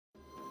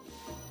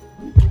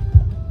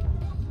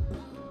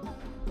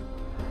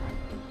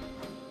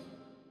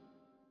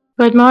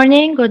Good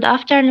morning, good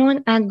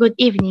afternoon, and good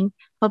evening.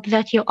 Hope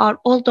that you are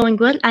all doing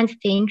well and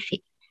staying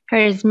safe.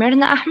 Here is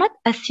Mirna Ahmed,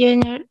 a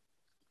senior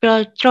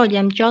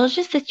petroleum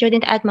geologist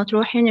student at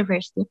Matruh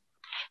University.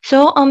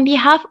 So, on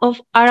behalf of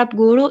Arab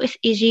Guru,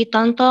 SEG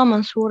Tanta,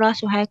 Mansoura,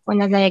 Suhaik,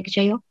 Nazayak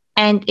Jayo,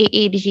 and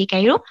AABG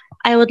Cairo,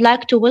 I would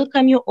like to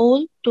welcome you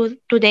all to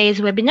today's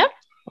webinar,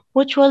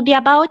 which will be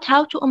about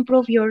how to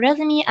improve your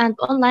resume and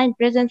online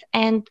presence,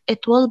 and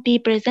it will be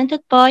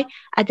presented by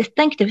a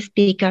distinctive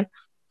speaker.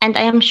 And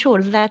I am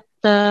sure that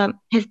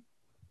his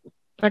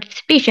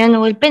participation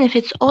will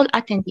benefit all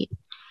attendees.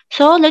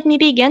 So let me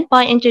begin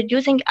by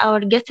introducing our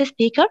guest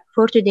speaker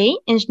for today,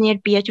 Engineer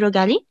Pietro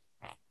Galli.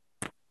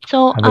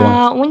 So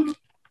Everyone.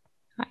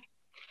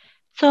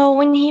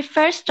 when he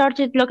first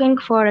started looking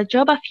for a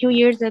job a few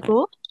years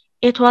ago,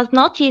 it was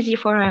not easy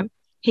for him.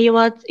 He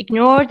was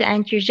ignored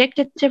and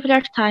rejected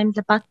several times,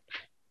 but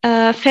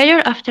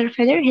failure after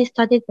failure, he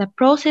studied the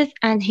process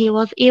and he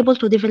was able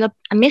to develop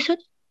a method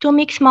to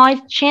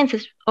maximize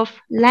chances of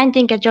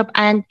landing a job.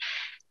 And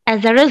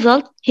as a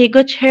result, he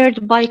got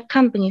hired by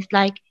companies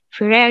like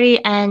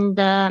Ferrari and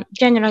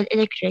General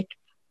Electric.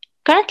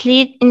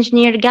 Currently,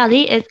 Engineer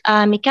Gali is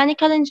a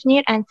mechanical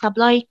engineer and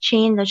supply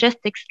chain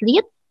logistics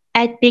lead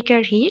at Baker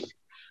Hughes.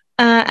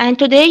 And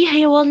today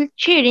he will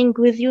sharing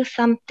with you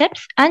some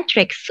tips and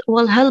tricks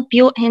will help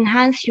you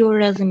enhance your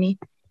resume,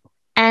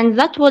 and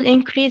that will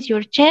increase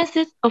your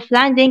chances of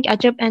landing a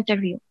job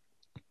interview.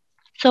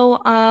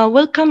 So,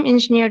 welcome,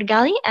 Engineer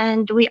Gali,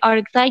 and we are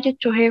excited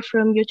to hear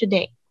from you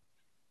today.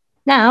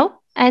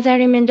 Now, as a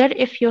reminder,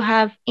 if you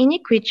have any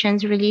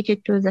questions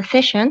related to the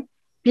session,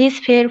 please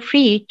feel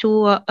free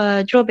to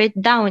drop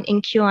it down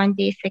in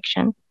Q&A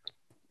section.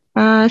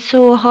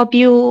 So hope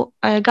you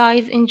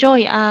guys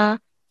enjoy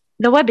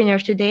the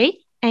webinar today.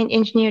 And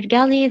Engineer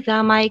Gali,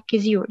 the mic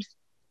is yours.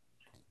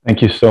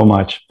 Thank you so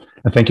much.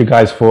 And thank you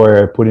guys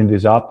for putting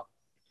this up.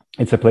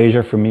 It's a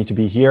pleasure for me to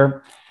be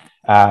here.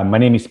 My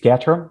name is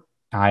Pietro.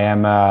 I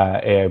am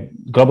a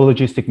global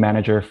logistic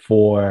manager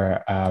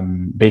for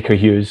Baker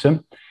Hughes.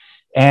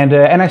 And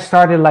I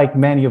started like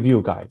many of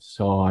you guys.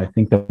 So I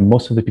think that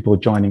most of the people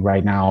joining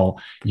right now,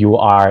 you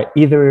are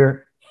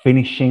either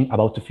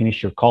about to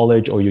finish your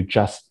college, or you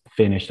just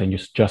finished and you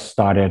just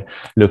started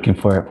looking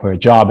for a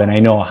job. And I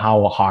know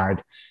how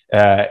hard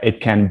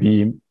it can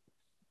be.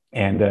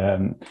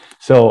 And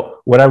so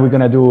what are we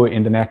going to do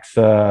in the next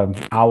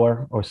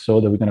hour or so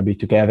that we're going to be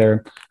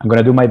together? I'm going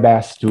to do my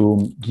best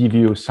to give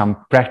you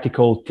some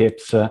practical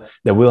tips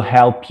that will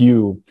help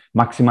you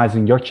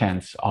maximizing your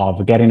chance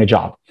of getting a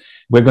job.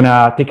 We're going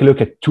to take a look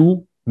at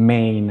two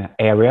main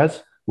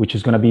areas, which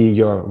is going to be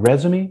your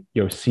resume,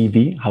 your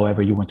CV,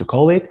 however you want to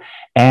call it,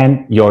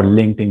 and your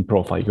LinkedIn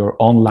profile, your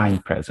online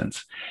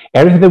presence.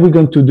 Everything that we're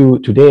going to do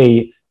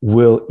today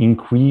will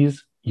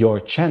increase your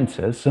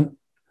chances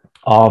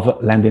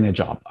of landing a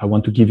job. I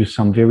want to give you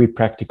some very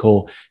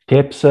practical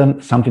tips,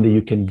 something that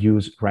you can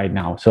use right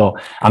now. So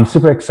I'm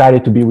super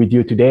excited to be with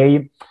you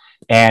today,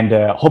 and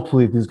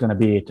hopefully this is going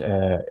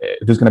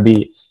to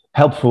be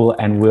helpful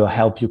and will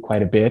help you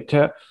quite a bit.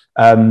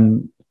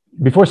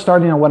 Before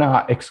starting, I want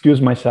to excuse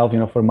myself,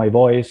 for my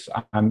voice.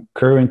 I'm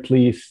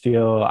currently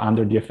still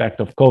under the effect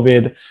of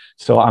COVID,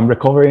 so I'm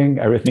recovering.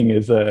 Everything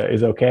is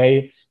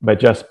okay, but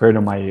just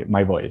pardon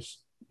my voice.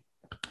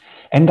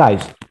 And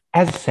guys,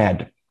 as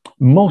said,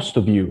 most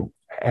of you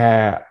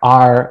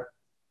are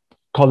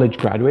college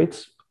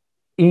graduates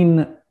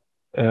in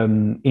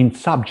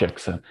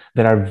subjects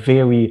that are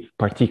very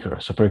particular.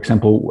 So, for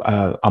example,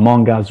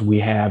 among us, we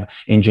have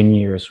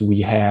engineers, we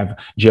have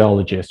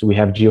geologists, we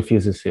have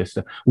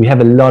geophysicists, we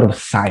have a lot of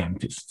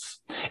scientists,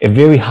 a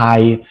very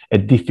high, a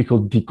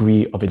difficult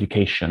degree of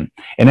education.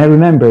 And I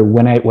remember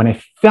when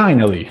I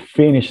finally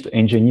finished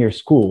engineer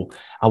school,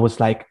 I was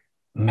like,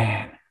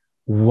 man,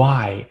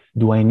 why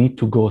do I need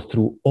to go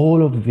through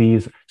all of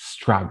these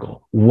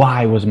struggle?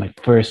 Why was my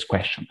first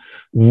question.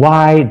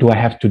 Why do I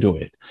have to do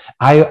it?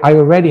 I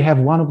already have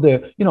one of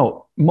the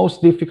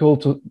most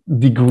difficult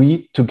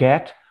degree to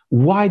get.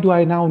 Why do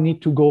I now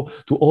need to go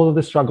to all of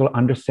the struggle,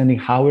 understanding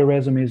how a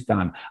resume is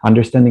done,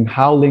 understanding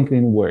how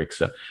LinkedIn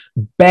works,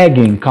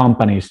 begging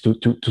companies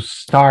to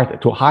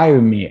start to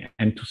hire me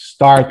and to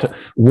start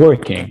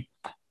working?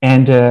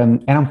 And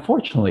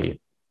unfortunately,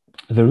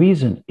 the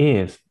reason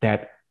is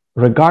that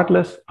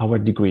regardless our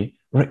degree,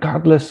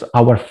 regardless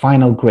our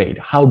final grade,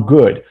 how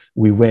good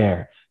we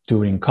were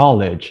during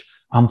college,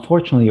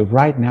 unfortunately,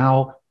 right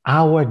now,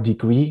 our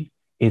degree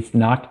is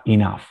not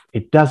enough.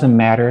 It doesn't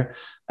matter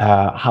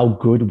how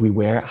good we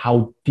were,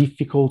 how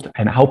difficult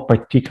and how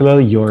particular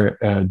your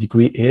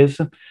degree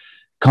is.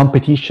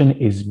 Competition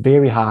is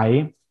very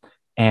high,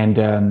 and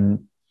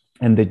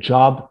the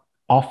job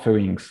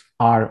offerings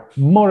are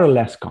more or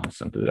less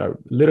constant. They're a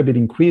little bit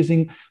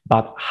increasing,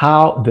 but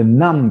how the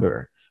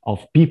number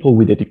of people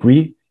with a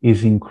degree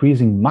is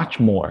increasing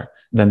much more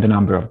than the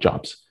number of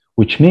jobs,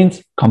 which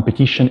means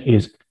competition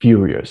is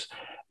furious.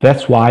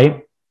 That's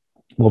why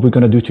what we're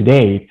going to do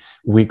today,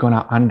 we're going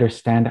to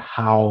understand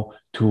how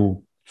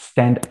to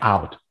stand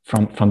out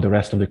from the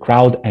rest of the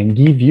crowd and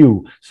give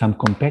you some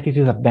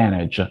competitive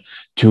advantage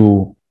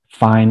to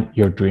find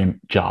your dream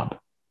job.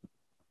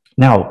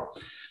 Now,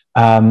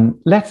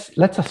 let's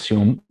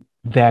assume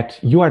that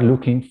you are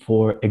looking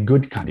for a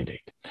good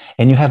candidate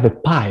and you have a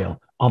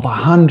pile of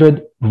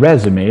 100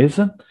 resumes,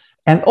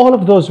 and all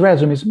of those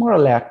resumes, more or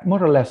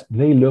less,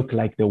 they look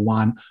like the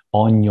one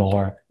on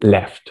your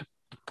left.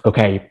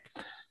 Okay.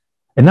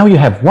 And now you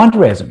have one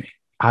resume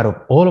out of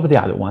all of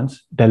the other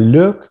ones that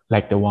look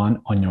like the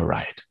one on your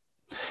right.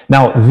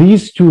 Now,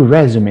 these two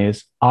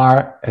resumes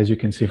are, as you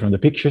can see from the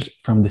pictures,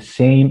 from the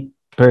same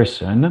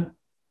person,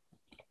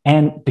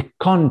 and the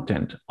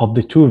content of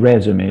the two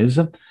resumes,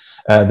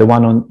 the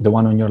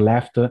one on your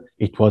left,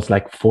 it was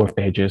like 4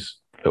 pages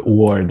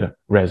word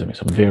resume,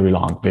 so very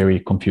long, very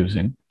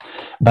confusing.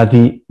 But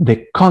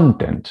the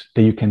content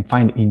that you can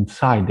find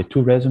inside the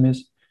two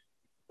resumes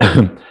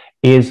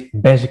is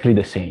basically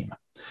the same.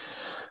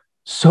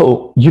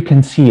 So you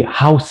can see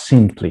how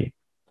simply,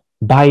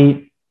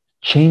 by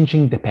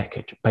changing the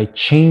package, by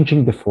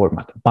changing the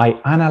format, by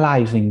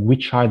analyzing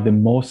which are the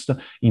most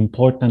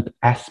important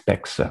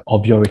aspects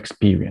of your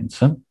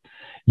experience,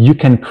 you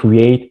can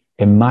create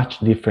a much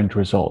different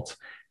results.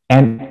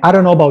 And I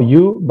don't know about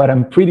you, but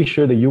I'm pretty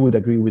sure that you would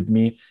agree with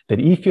me that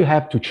if you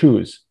have to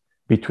choose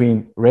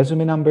between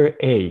resume number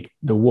A,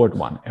 the word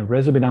one, and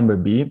resume number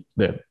B,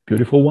 the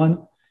beautiful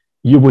one,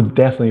 you would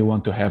definitely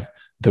want to have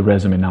the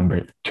resume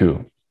number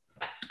 2.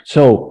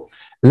 So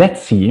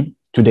let's see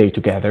today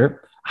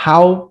together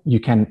how you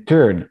can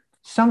turn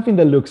something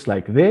that looks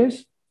like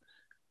this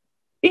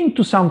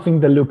into something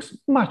that looks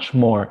much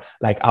more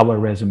like our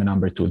resume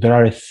number 2. There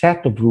are a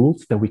set of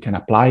rules that we can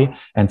apply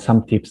and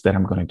some tips that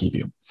I'm going to give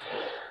you.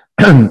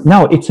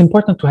 Now, it's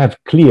important to have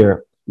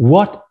clear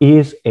what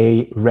is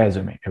a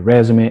resume, a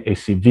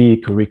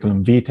CV,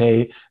 curriculum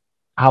vitae,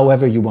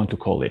 however you want to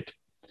call it.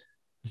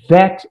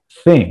 That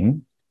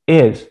thing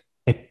is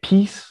a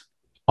piece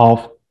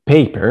of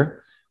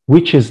paper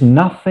which is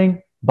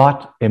nothing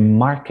but a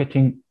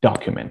marketing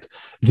document.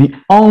 The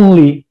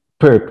only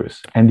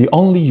purpose and the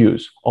only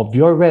use of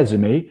your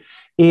resume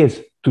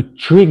is to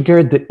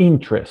trigger the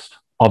interest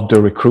of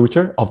the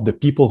recruiter, of the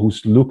people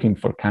who's looking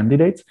for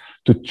candidates,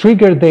 to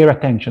trigger their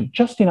attention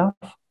just enough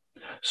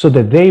so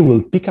that they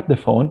will pick up the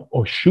phone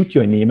or shoot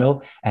you an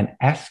email and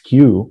ask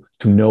you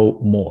to know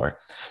more.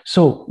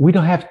 So we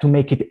don't have to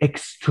make it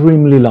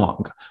extremely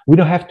long. We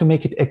don't have to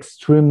make it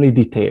extremely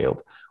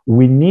detailed.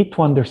 We need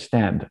to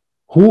understand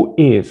who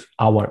is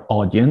our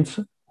audience,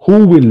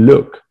 who will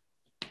look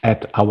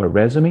at our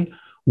resume,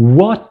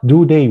 what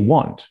do they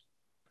want?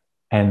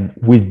 And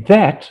with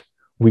that,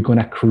 we're going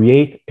to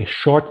create a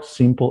short,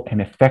 simple,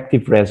 and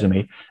effective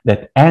resume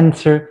that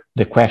answer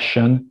the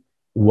question,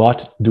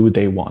 what do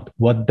they want?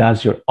 What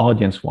does your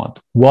audience want?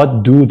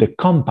 What do the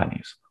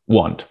companies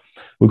want?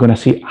 We're going to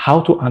see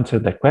how to answer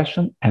that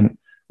question. And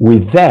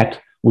with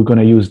that, we're going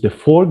to use the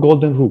 4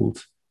 golden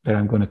rules that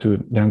I'm going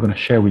to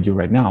share with you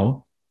right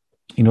now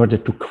in order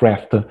to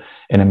craft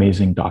an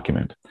amazing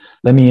document.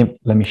 Let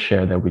me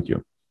share that with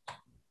you.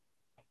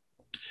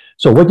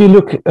 So what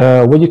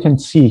you can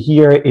see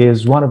here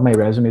is one of my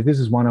resumes. This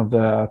is one of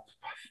the,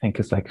 I think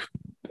it's like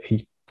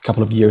a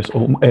couple of years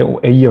old,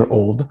 a year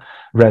old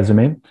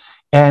resume.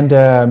 And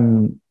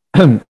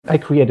I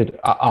created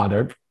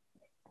other,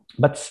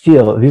 but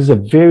still, this is a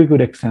very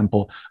good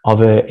example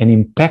of an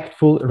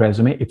impactful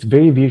resume. It's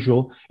very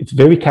visual, it's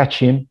very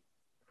catchy,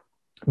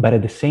 but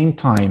at the same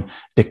time,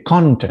 the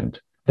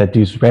content that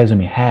this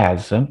resume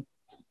has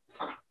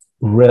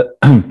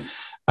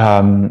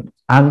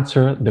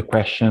answer the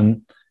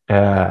question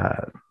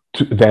that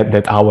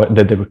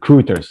the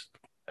recruiters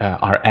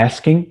are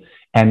asking,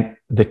 and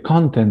the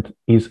content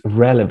is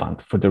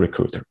relevant for the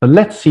recruiter. But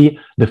let's see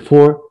the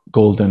 4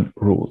 golden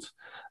rules.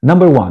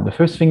 Number 1, the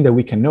first thing that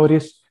we can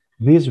notice,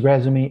 this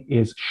resume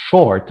is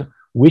short,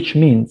 which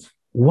means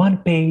 1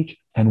 page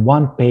and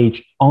 1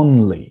 page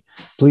only.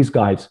 Please,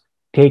 guys,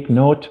 take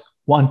note,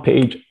 1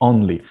 page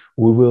only.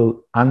 We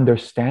will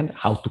understand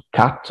how to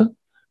cut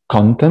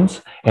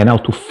contents and how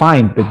to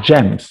find the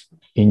gems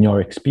in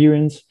your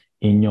experience,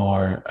 in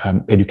your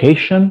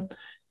education,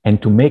 and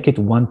to make it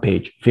 1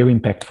 page, very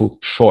impactful,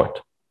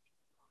 short.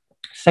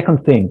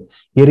 Second thing,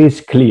 it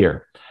is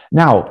clear.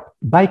 Now,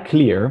 by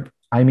clear,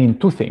 I mean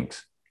 2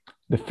 things.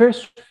 The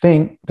first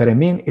thing that I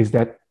mean is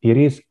that it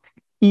is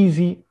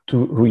easy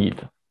to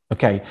read.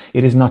 Okay,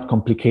 it is not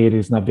complicated,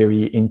 it's not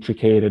very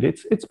intricate,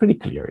 it's pretty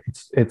clear.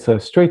 It's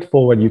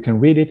straightforward, you can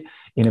read it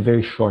in a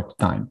very short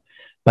time.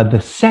 But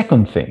the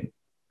second thing,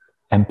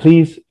 and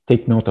please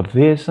take note of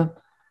this,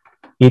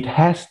 it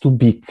has to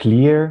be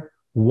clear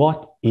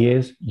what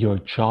is your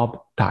job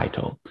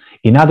title.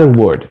 In other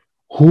words,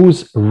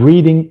 who's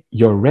reading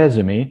your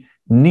resume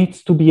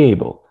needs to be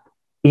able,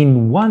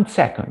 in 1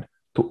 second,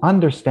 to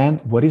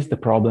understand what is the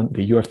problem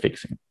that you are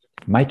fixing.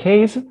 In my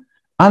case,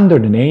 under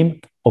the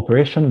name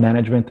Operation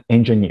Management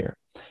Engineer.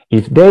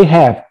 If they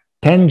have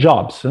 10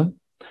 jobs,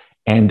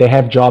 and they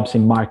have jobs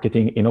in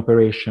marketing, in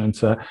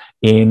operations,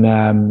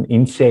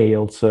 in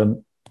sales,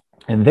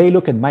 and they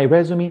look at my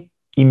resume,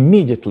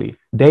 immediately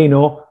they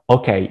know,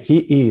 okay, he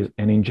is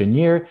an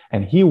engineer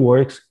and he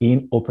works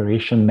in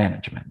operation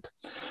management.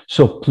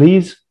 So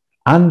please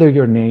Under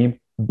your name,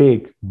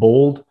 big,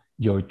 bold,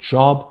 your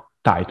job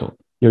title.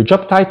 Your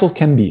job title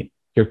can be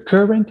your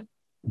current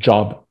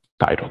job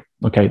title,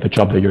 okay, the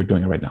job that you're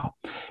doing right now.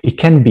 It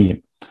can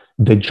be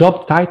the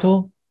job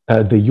title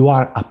that you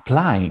are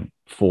applying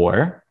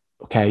for,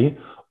 okay,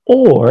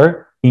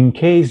 or in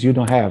case you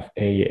don't have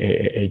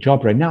a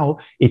job right now,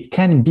 it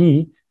can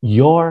be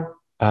your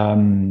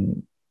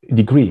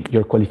degree,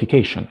 your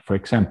qualification, for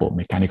example,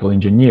 mechanical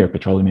engineer,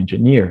 petroleum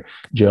engineer,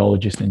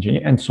 geologist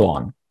engineer, and so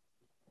on.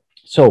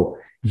 So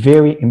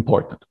very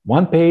important.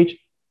 One page,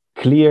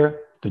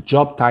 clear, the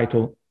job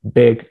title,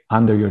 big,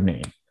 under your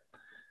name.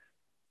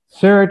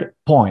 Third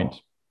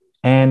point,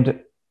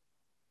 and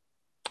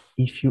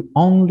if you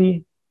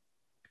only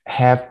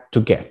have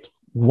to get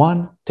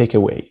one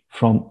takeaway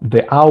from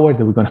the hour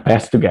that we're going to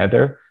pass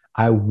together,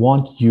 I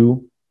want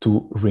you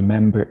to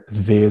remember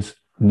these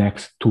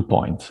next 2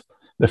 points.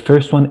 The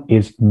first one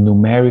is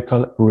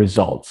numerical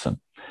results.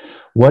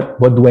 What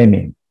do I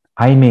mean?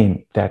 I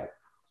mean that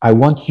I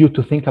want you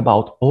to think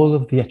about all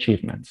of the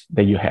achievements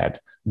that you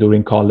had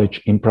during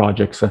college, in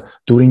projects,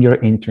 during your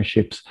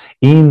internships,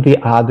 in the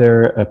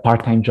other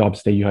part-time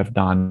jobs that you have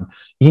done,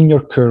 in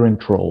your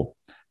current role.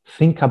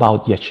 Think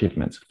about the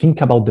achievements.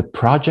 Think about the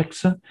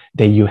projects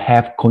that you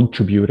have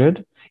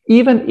contributed,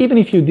 even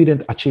if you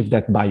didn't achieve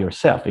that by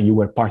yourself and you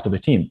were part of a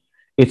team.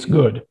 It's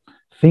good.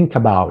 Think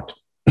about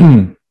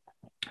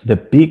the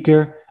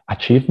bigger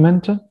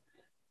achievement,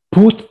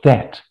 put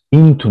that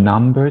into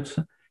numbers,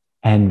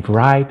 and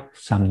write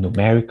some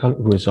numerical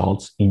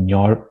results in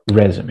your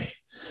resume.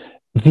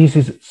 This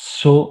is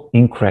so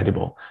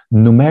incredible.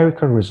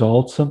 Numerical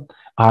results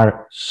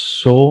are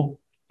so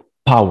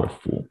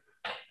powerful,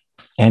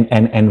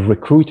 and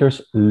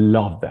recruiters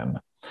love them.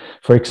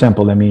 For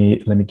example, let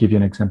me give you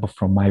an example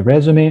from my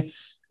resume.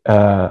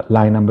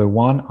 Line number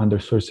 1, under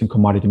sourcing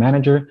commodity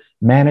manager,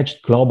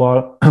 managed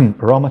global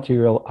raw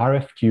material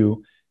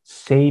RFQ,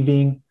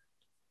 saving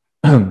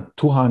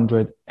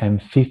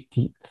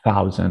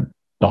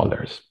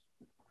 $250,000.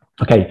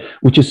 Okay,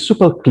 which is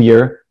super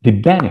clear the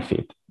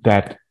benefit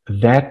that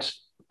that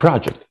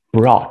project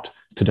brought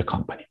to the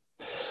company.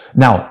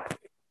 Now,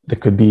 there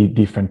could be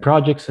different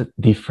projects,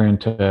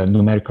 different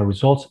numerical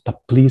results,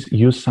 but please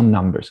use some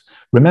numbers.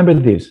 Remember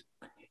this,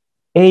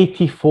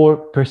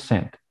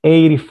 84%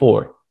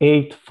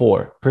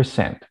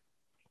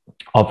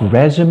 of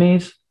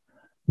resumes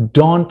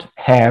don't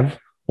have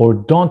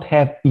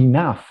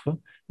enough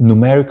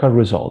numerical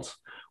results,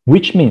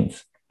 which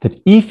means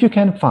that if you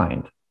can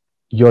find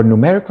your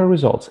numerical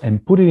results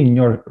and put it in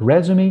your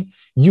resume,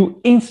 you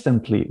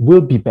instantly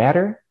will be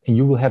better and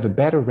you will have a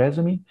better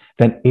resume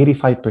than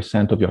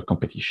 85% of your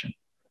competition.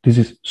 This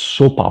is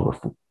so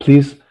powerful.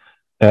 Please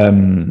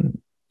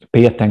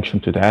pay attention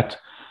to that.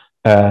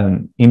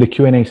 In the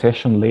Q&A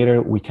session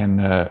later, we can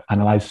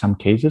analyze some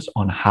cases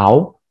on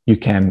how you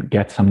can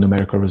get some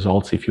numerical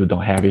results if you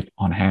don't have it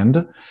on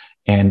hand.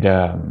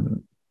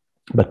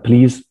 But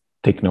please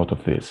take note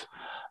of this.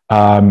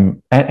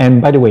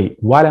 And by the way,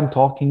 while I'm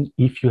talking,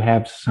 if you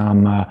have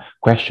some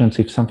questions,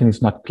 if something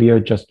is not clear,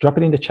 just drop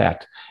it in the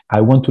chat.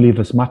 I want to leave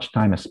as much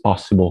time as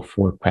possible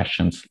for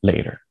questions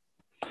later.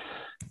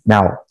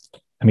 Now,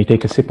 let me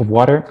take a sip of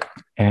water,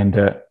 and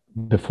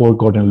the 4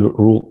 golden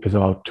rule is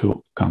about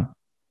to come.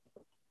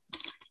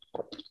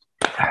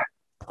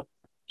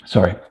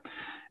 Sorry.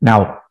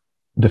 Now,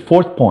 the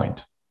 4th point,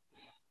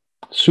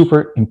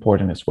 super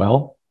important as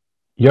well.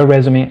 Your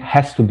resume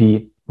has to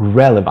be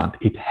relevant.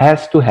 It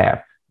has to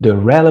have the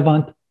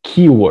relevant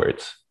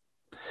keywords.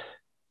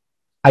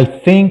 I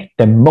think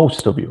that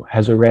most of you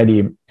has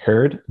already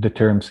heard the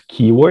terms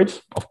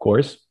keywords, of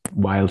course,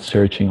 while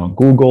searching on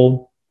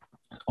Google,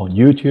 on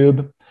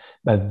YouTube,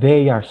 but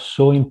they are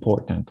so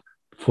important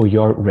for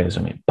your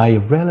resume. By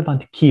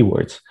relevant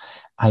keywords,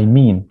 I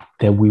mean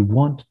that we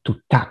want to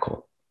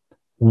tackle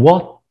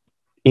what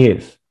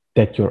is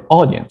that your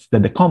audience,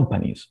 that the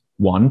companies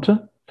want,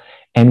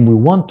 and we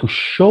want to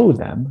show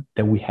them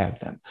that we have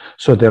them.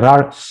 So there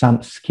are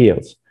some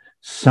skills,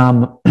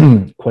 some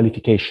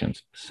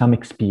qualifications, some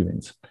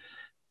experience,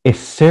 a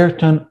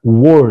certain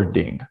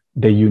wording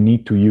that you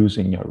need to use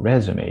in your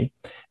resume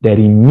that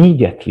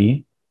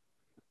immediately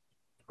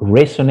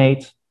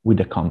resonates with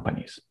the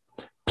companies.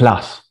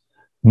 Plus,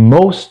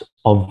 most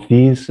of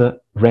your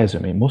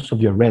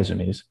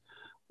resumes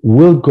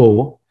will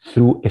go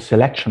through a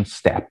selection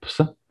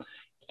steps,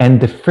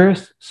 and the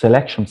first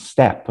selection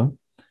step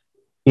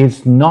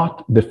is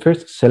not the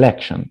first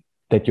selection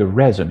that your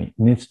resume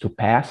needs to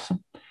pass.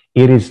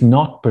 It is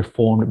not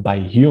performed by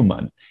a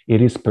human.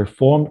 It is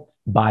performed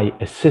by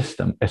a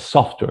system, a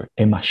software,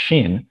 a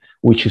machine,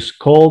 which is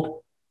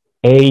called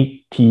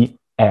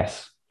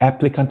ATS,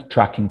 Applicant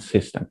Tracking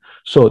System.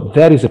 So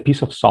that is a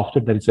piece of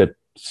software that is a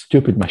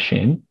stupid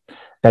machine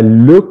that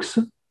looks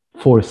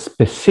for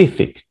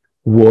specific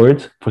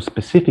words, for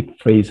specific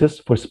phrases,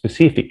 for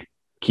specific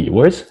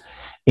keywords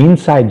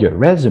inside your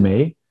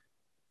resume,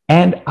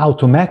 and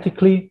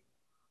automatically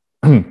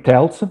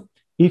tells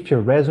if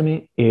your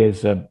resume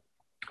is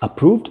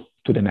approved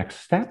to the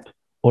next step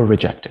or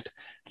rejected.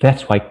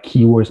 That's why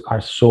keywords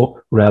are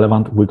so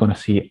relevant. We're going to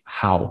see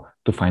how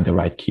to find the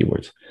right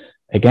keywords.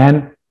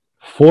 Again,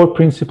 4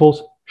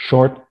 principles: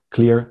 short,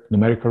 clear,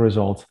 numerical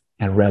results,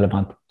 and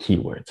relevant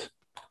keywords.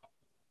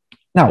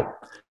 Now,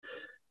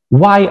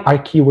 why are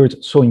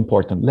keywords so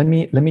important? Let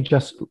me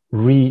just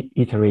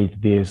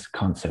reiterate this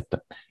concept.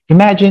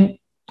 Imagine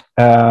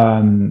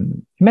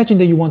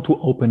that you want to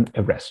open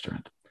a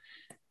restaurant.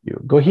 You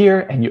go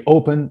here and you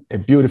open a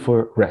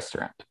beautiful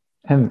restaurant.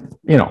 And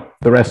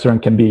the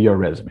restaurant can be your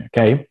resume,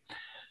 okay?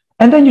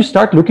 And then you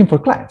start looking for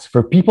clients,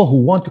 for people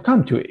who want to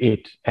come to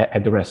eat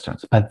at the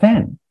restaurants. But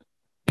then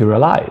you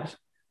realize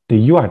that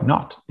you are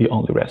not the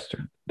only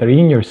restaurant. That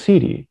in your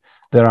city,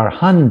 there are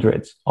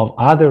hundreds of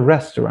other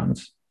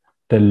restaurants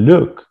that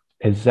look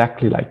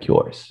exactly like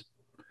yours.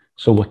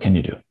 So what can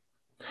you do?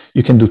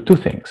 You can do 2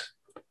 things.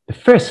 The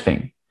first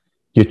thing,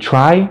 you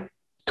try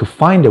to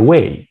find a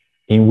way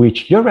in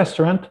which your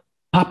restaurant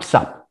pops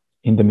up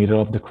in the middle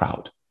of the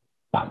crowd.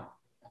 Bam.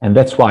 And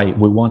that's why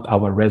we want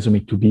our resume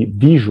to be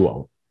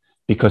visual,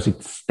 because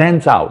it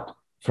stands out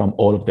from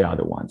all of the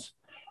other ones.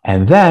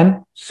 And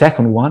then,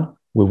 second one,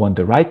 we want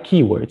the right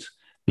keywords,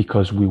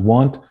 because we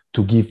want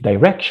to give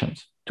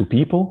directions to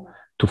people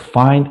to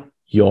find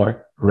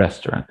your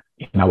restaurant.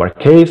 In our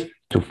case,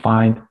 to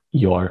find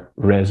your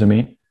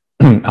resume,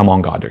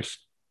 among others.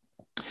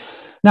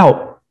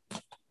 Now,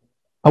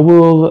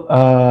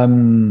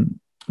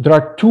 there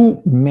are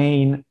 2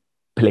 main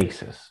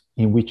places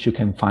in which you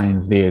can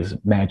find these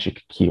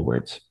magic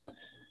keywords.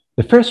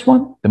 The first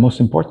one, the most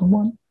important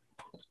one,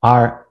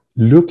 are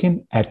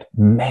looking at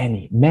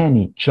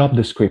many job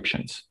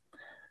descriptions.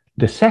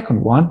 The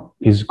second one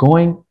is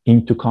going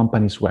into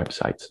companies'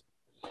 websites.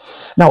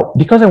 Now,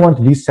 because I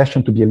want this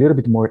session to be a little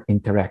bit more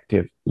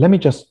interactive, let me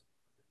just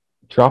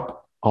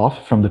drop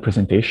off from the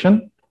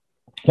presentation.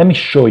 Let me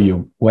show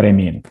you what I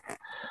mean.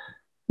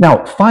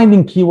 Now,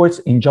 finding keywords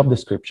in job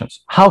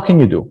descriptions. How can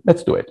you do?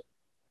 Let's do it.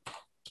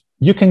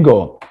 You can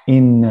go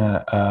in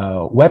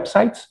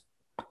websites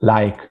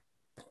like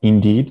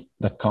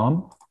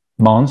Indeed.com,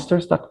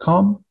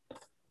 Monsters.com.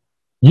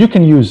 You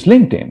can use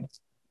LinkedIn,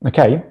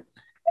 okay?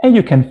 And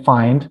you can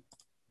find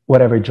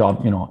whatever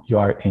job you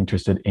are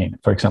interested in.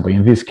 For example,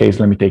 in this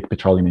case, let me take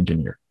petroleum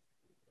engineer.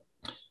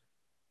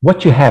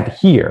 What you have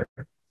here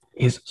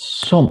is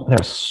there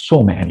are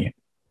so many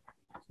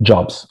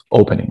jobs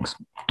openings,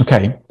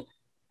 okay?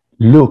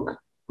 Look,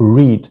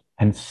 read,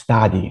 and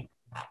study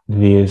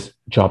these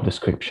job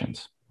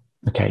descriptions,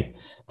 okay?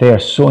 They are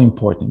so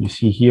important. You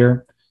see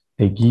here,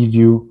 they give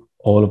you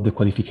all of the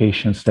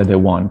qualifications that they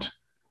want.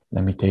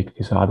 Let me take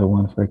this other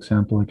one, for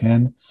example,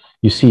 again.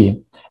 You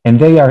see, and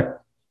they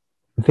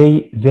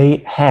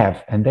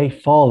have and they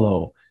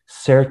follow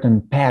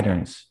certain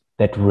patterns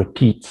that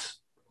repeats.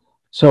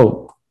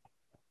 So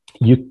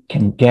you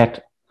can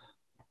get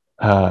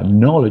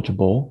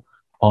knowledgeable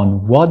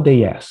on what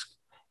they ask,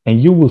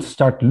 and you will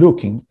start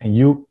looking, and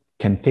you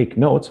can take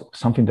notes.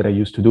 Something that I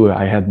used to do,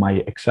 I had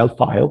my Excel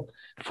file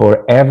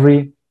for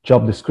every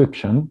job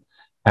description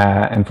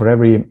and for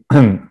every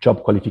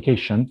job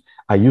qualification.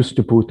 I used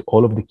to put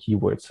all of the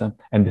keywords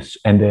and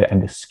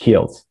the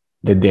skills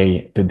that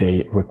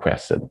they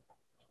requested.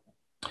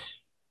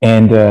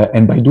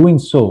 And by doing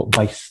so,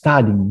 by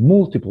studying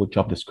multiple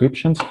job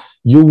descriptions,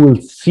 you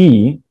will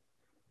see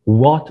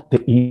what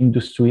the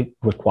industry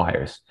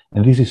requires.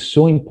 And this is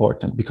so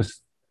important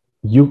because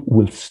you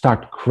will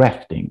start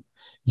crafting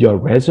your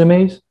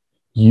resumes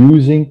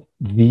using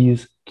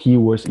these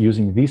keywords,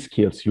 using these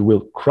skills. You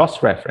will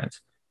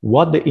cross-reference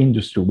what the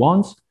industry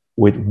wants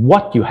with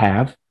what you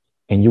have,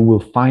 and you will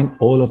find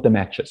all of the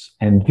matches.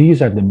 And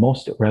these are the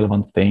most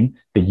relevant thing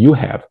that you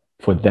have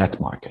for that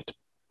market.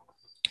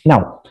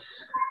 Now,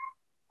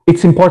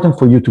 it's important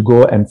for you to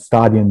go and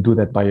study and do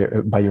that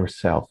by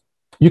yourself.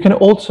 You can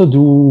also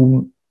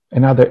do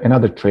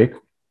another trick.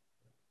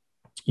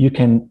 You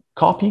can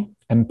copy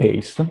and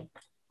paste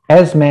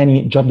as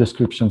many job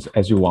descriptions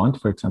as you want.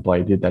 For example,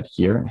 I did that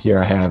here.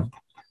 Here I have,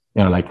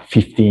 like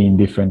 15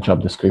 different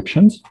job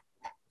descriptions.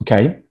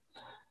 Okay.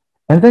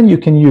 And then you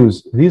can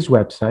use this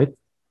website.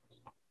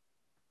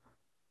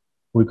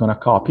 We're going to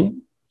copy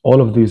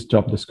all of these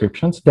job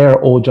descriptions. They're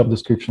all job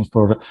descriptions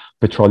for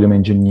petroleum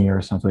engineer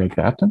or something like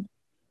that.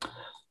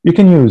 You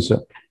can use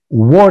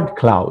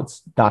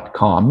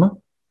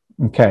wordclouds.com.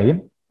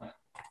 Okay.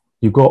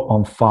 You go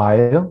on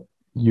file,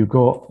 you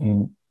go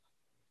in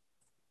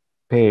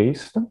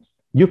paste,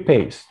 you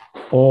paste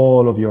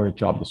all of your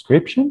job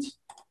descriptions,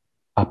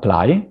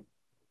 apply,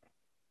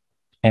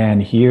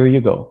 and here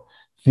you go.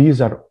 These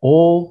are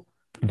all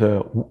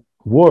the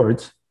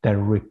words that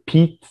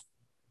repeat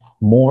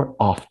more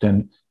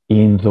often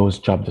in those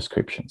job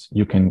descriptions.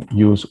 You can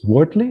use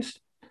word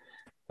list,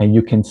 and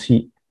you can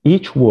see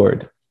each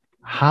word,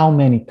 how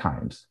many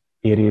times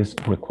it is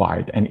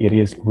required and it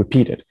is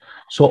repeated.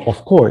 So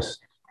of course,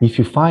 if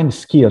you find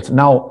skills,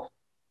 now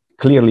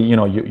clearly,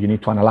 you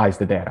need to analyze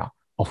the data.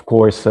 Of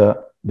course,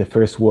 the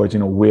first words,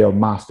 will,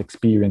 must,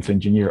 experience,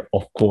 engineer,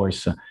 of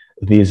course,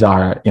 these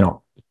are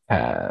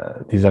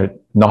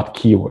not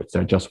keywords.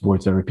 They're just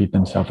words that repeat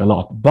themselves a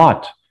lot.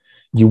 But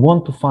You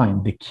want to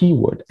find the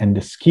keyword and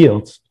the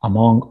skills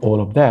among all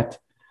of that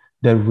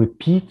that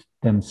repeat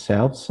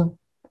themselves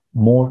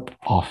more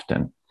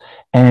often.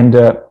 And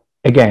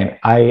again,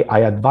 I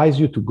advise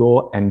you to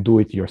go and do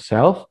it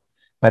yourself,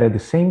 but at the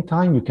same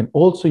time, you can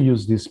also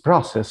use this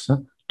process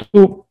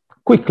to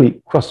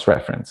quickly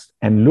cross-reference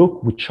and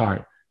look which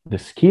are the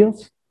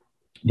skills,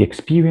 the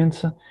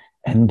experience,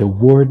 and the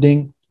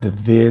wording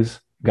that these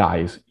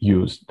guys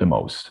use the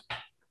most.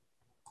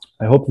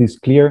 I hope this is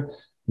clear.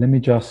 Let me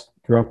just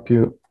drop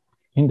you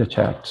in the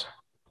chat.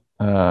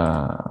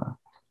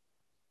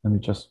 Let me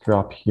just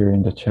drop here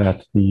in the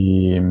chat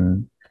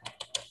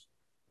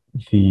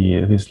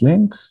this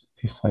link,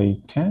 if I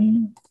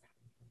can.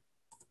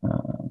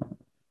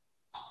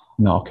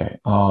 No, okay.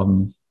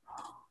 I'll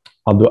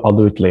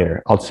do it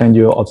later. I'll send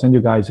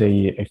you guys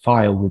a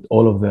file with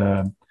all of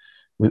the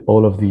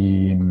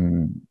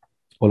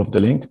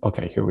link.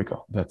 Okay, here we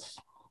go. That's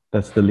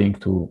the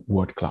link to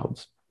word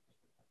clouds.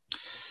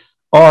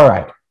 All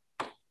right.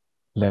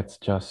 Let's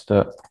just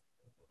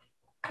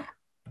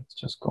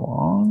go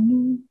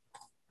on.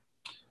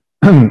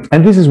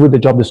 And this is with the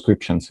job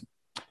descriptions.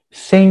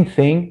 Same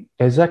thing,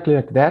 exactly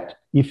like that.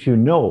 If you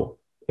know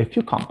a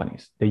few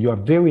companies that you are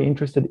very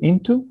interested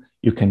into,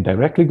 you can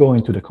directly go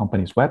into the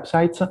company's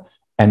websites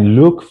and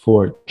look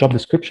for job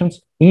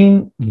descriptions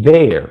in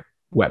their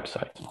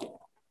website.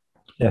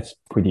 That's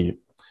pretty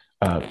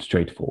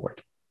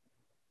straightforward.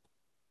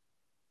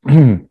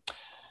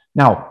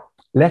 Now,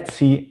 let's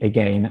see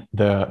again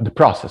the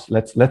process.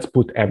 Let's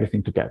put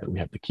everything together. We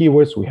have the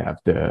keywords, we have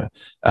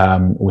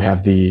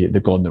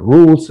the golden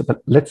rules,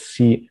 but let's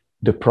see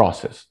the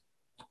process.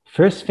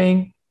 First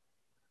thing,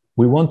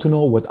 we want to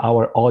know what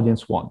our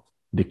audience wants,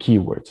 the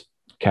keywords,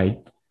 okay?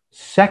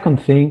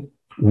 Second thing,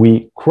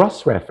 we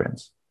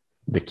cross-reference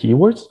the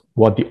keywords,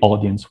 what the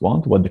audience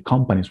want, what the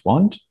companies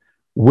want,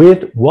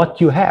 with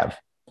what you have.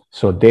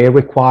 So they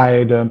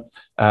required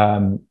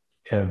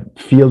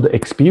field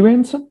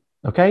experience,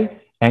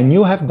 okay? And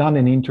you have done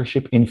an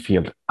internship in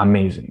field,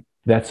 amazing.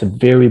 That's a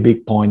very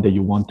big point that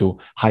you want to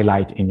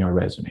highlight in your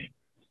resume,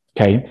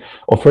 okay?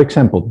 Or for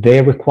example,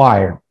 they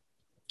require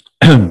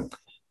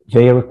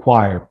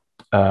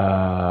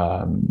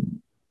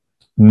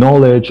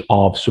knowledge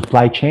of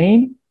supply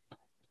chain,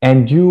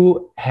 and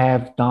you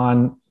have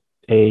done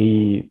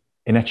an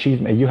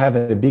achievement, you have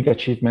a big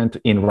achievement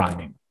in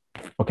running.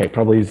 Okay,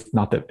 probably it's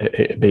not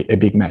a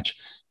big match.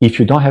 If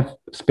you don't have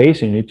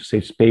space and you need to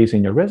save space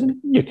in your resume,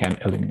 you can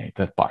eliminate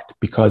that part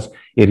because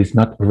it is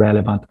not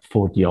relevant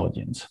for the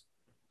audience.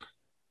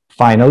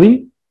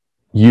 Finally,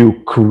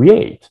 you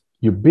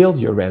build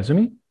your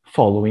resume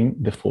following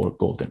the 4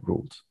 golden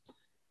rules.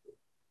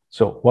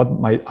 So what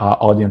my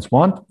audience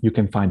want, you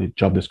can find it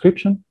job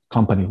description,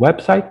 company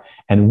website,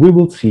 and we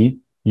will see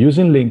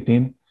using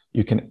LinkedIn,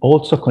 you can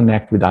also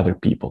connect with other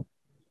people.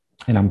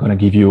 And I'm going to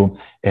give you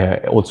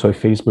also a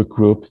Facebook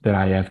group that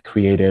I have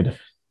created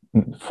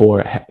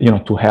for,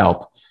 to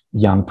help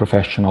young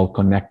professionals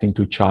connecting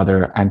to each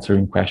other,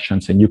 answering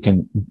questions, and you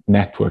can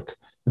network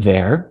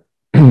there.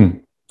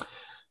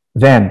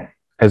 Then,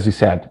 as we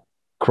said,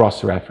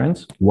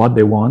 cross-reference what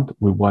they want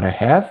with what I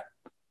have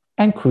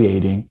and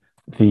creating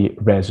the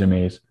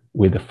resumes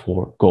with the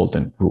 4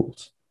 golden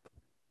rules.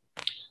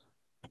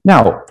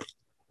 Now,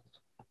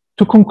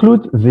 to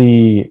conclude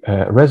the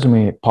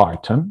resume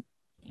part,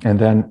 and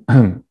then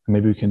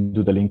maybe we can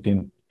do the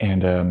LinkedIn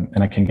and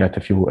I can get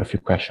a few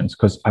questions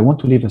because I want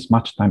to leave as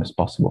much time as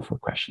possible for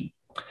questions.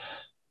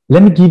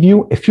 Let me give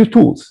you a few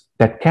tools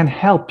that can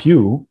help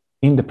you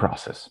in the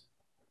process.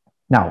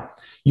 Now,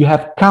 you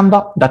have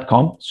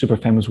canva.com, super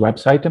famous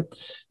website.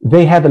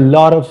 They have a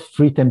lot of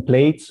free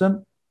templates.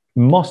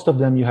 Most of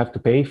them you have to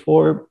pay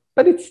for,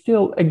 but it's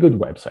still a good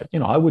website.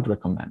 I would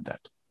recommend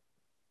that.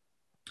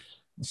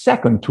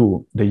 Second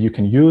tool that you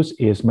can use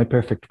is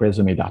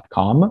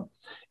myperfectresume.com.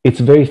 It's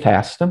very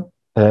fast.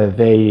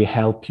 They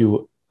help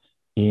you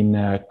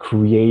in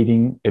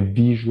creating a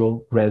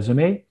visual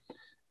resume.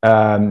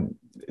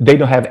 They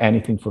don't have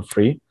anything for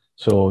free,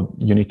 so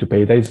you need to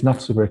pay that. It's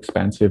not super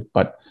expensive,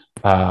 but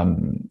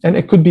and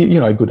it could be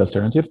a good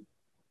alternative.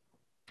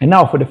 And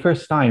now for the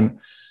first time,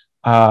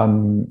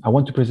 I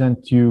want to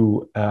present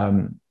you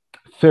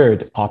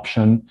third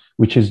option,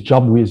 which is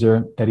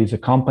JobWizard. That is a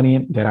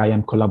company that I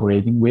am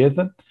collaborating with.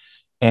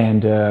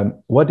 And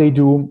what they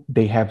do,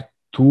 they have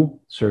 2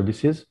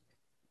 services.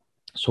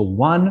 So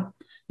one,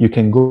 you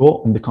can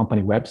go on the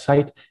company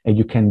website and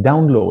you can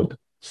download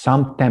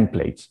some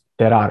templates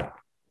that are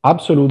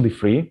absolutely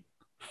free,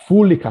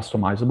 fully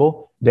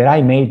customizable, that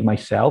I made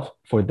myself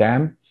for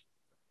them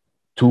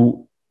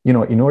to,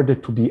 in order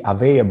to be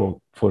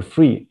available for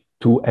free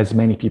to as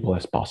many people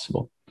as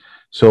possible.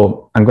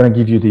 So I'm going to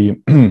give you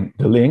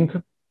the link.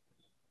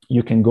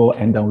 You can go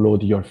and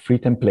download your free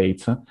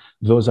templates.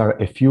 Those are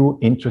a few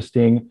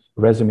interesting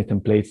resume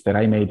templates that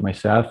I made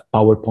myself,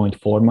 PowerPoint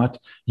format.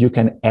 You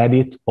can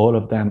edit all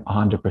of them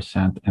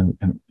 100%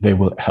 and they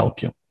will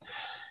help you.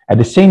 At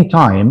the same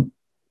time,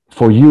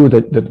 for you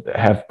that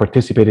have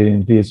participated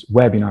in this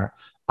webinar,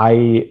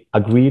 I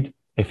agreed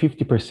a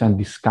 50%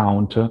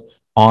 discount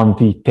on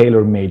the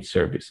tailor-made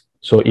service.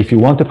 So if you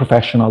want a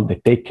professional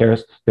that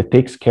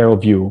takes care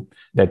of you,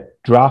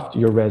 that draft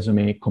your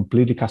resume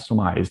completely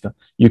customized,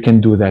 you can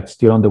do that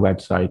still on the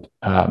website,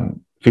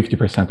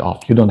 50%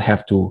 off. You don't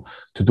have to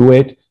do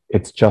it.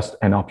 It's just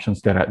an option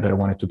that I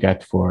wanted to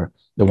get for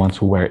the ones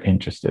who were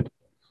interested.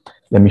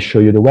 Let me show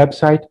you the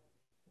website.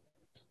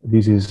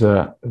 This is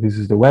the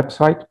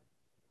website.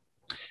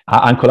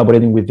 I'm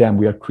collaborating with them.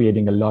 We are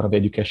creating a lot of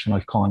educational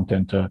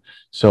content.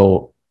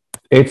 So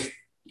it's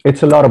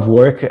a lot of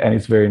work, and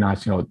it's very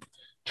nice,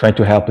 trying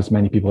to help as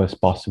many people as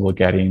possible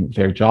getting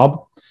their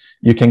job.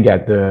 You can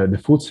get the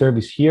food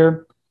service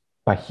here,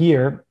 but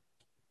here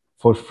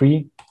for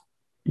free,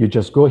 you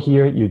just go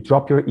here, you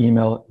drop your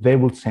email, they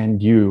will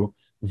send you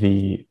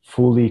the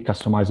fully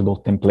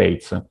customizable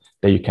templates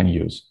that you can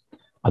use.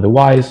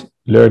 Otherwise,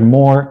 learn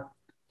more,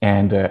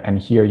 and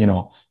here,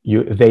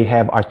 they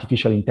have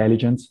artificial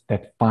intelligence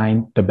that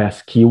find the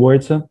best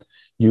keywords.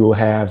 You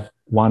have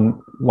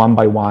one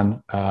by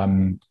one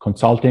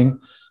consulting,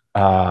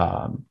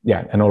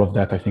 and all of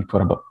that, I think,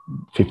 for about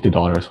 $50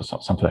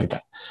 or something like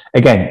that.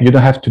 Again, you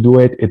don't have to do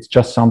it. It's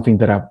just something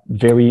that I'm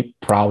very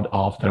proud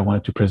of, that I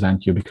wanted to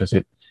present you, because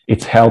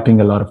it's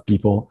helping a lot of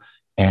people,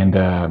 and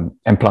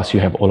plus you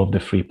have all of the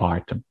free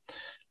part.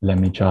 Let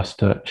me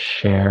just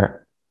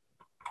share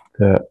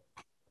the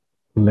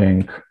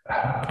link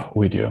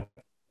with you.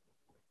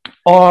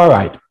 All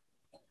right,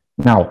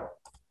 now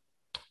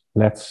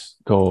let's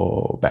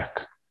go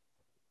back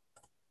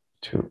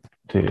to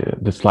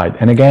the slide.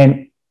 And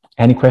again,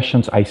 any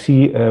questions? I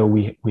see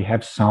we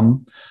have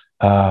some.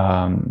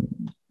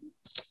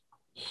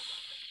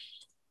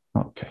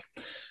 Okay,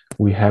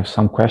 we have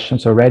some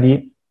questions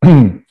already.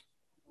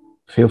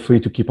 Feel free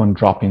to keep on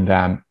dropping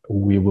them.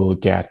 We will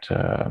get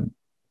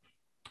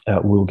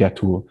we'll get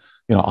to,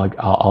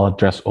 I'll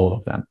address all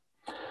of them.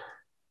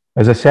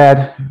 As I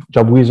said,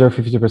 Job Wizard,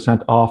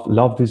 50% off.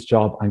 Love this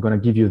job. I'm going to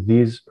give you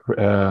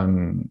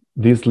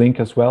this link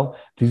as well.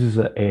 This is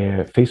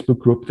a Facebook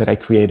group that I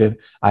created.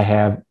 I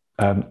have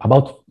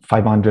about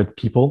 500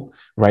 people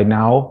right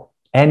now.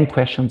 Any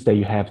questions that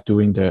you have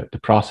during the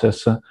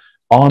process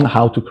on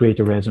how to create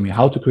a resume,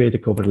 how to create a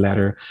cover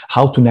letter,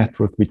 how to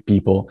network with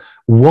people,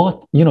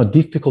 what,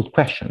 difficult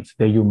questions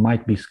that you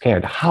might be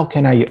scared. How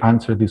can I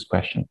answer this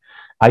question?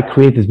 I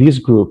created this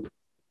group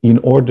in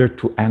order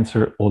to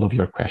answer all of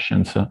your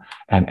questions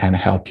and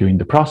help you in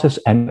the process,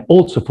 and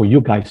also for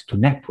you guys to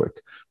network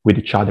with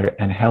each other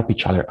and help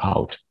each other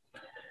out.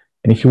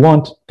 And if you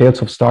want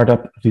Tales of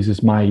Startup, this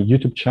is my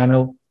YouTube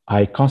channel.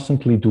 I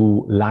constantly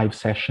do live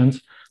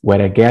sessions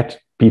where I get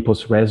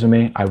people's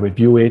resume, I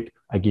review it,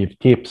 I give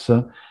tips,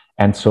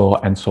 and so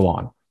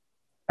on.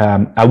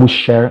 I will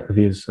share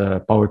this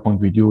PowerPoint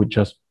with you.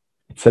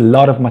 It's a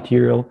lot of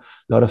material,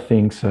 a lot of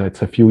things.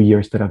 It's a few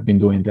years that I've been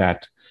doing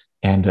that,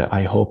 and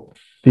I hope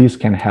this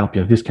can help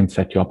you. This can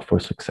set you up for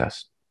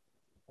success.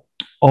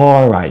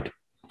 All right.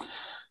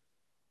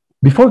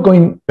 Before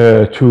going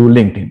to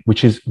LinkedIn,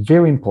 which is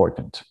very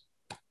important,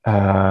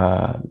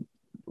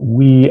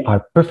 we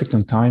are perfect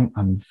on time.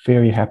 I'm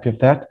very happy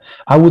with that.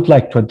 I would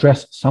like to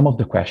address some of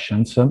the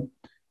questions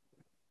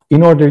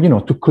in order,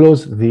 to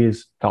close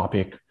this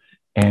topic.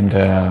 And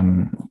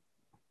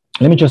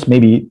let me just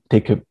maybe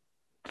take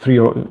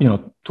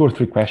two or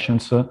three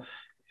questions,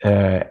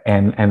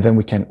 and then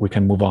we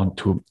can move on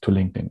to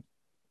LinkedIn.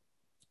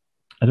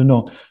 I don't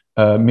know,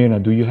 Mirna,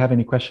 do you have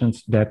any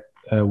questions that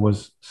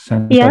was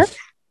sent us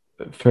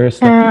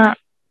first? I'll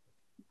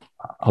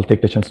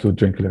take the chance to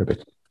drink a little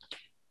bit.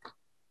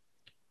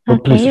 So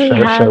okay, please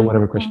share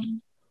whatever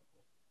question.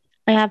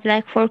 I have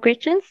like 4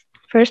 questions.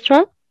 First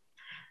one,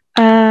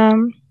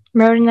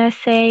 Mirna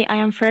say, I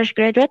am fresh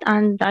graduate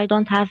and I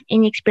don't have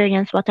any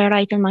experience. What I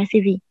write in my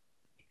CV?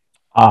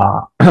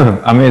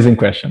 Amazing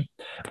question.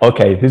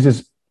 Okay,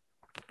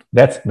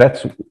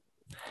 that's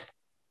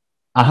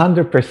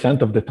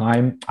 100% of the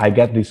time I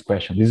get this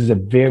question. This is a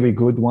very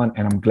good one,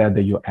 and I'm glad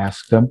that you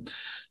asked them.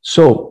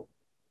 So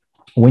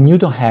when you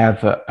don't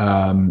have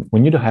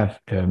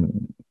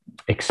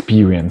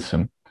experience,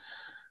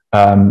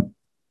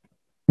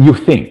 you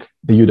think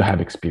that you don't have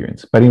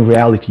experience, but in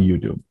reality you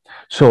do.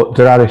 So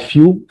there are a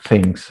few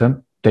things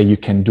that you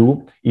can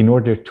do in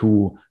order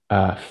to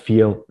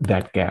fill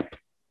that gap.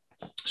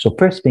 So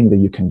first thing that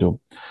you can do,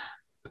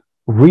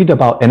 read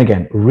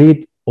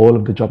all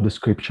of the job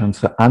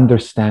descriptions,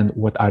 understand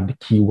what are the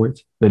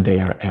keywords that they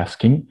are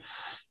asking.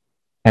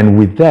 And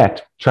with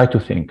that, try to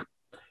think,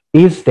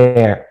 is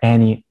there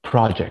any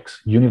projects,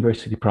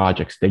 university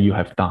projects that you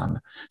have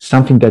done,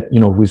 something that,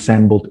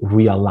 resembled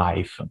real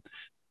life?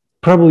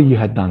 Probably you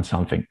had done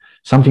something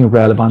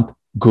relevant,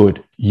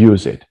 good,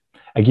 use it.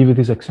 I give you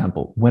this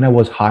example. When I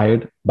was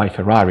hired by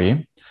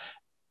Ferrari,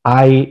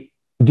 I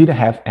didn't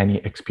have any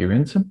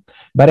experience,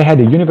 but I had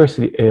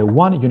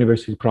one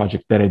university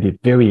project that I did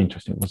very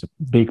interesting. It was a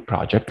big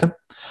project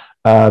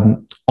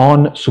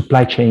on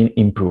supply chain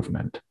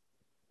improvement.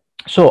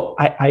 So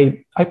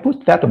I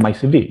put that on my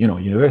CV,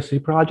 university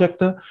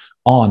project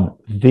on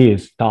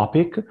this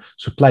topic,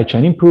 supply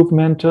chain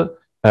improvement.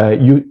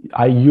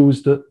 I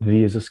used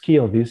this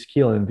skill,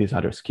 and this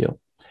other skill.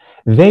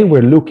 They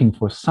were looking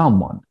for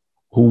someone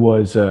who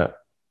was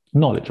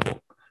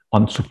knowledgeable.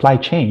 On supply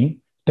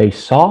chain, they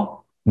saw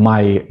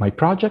my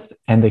project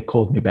and they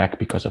called me back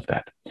because of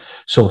that.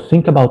 So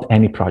think about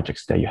any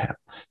projects that you have.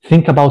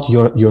 Think about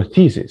your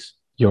thesis,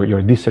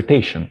 your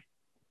dissertation,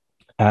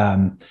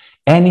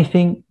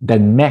 anything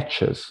that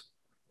matches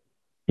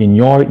in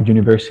your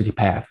university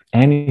path,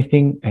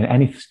 anything and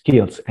any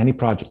skills, any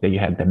project that you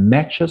have that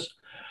matches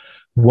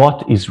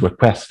what is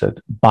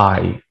requested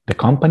by the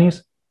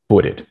companies,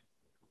 put it.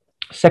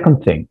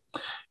 Second thing,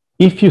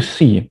 if you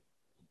see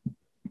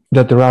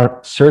that there are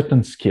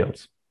certain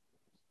skills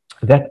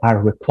that are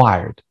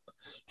required,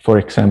 for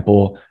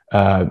example,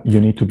 you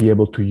need to be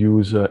able to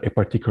use a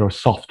particular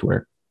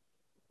software,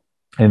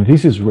 and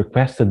this is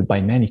requested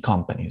by many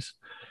companies,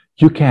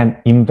 you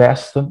can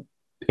invest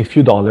a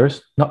few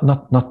dollars,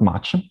 not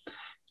much,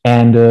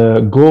 and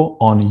go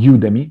on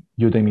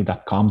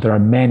udemy.com. There are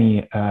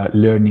many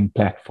learning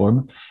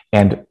platforms,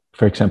 and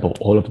for example,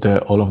 all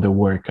of the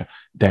work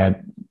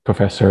that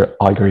Professor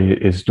Algarhy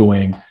is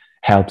doing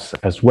helps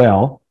as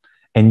well.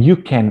 And you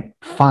can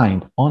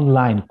find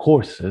online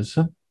courses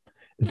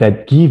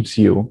that gives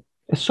you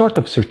a sort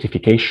of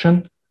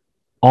certification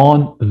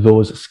on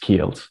those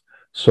skills.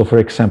 So for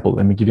example,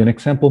 let me give you an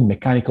example: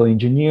 mechanical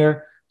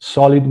engineer,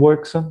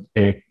 SolidWorks,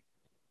 a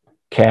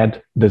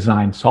CAD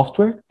design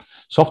software.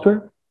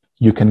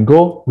 You can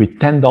go with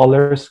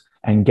 $10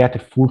 and get a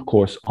full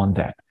course on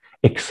that.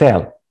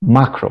 Excel,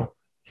 macro,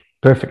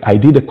 perfect. I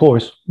did a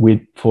course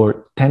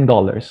for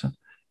 $10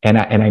 and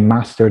I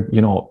mastered,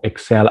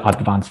 Excel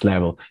advanced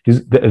level.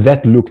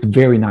 That looked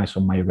very nice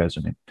on my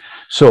resume.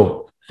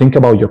 So think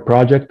about your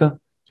project,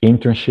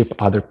 internship,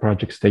 other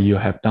projects that you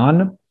have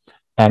done,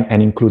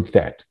 and include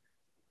that.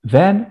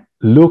 Then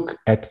look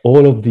at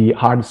all of the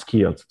hard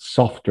skills,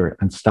 software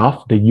and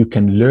stuff that you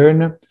can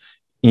learn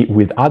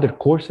with other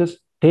courses.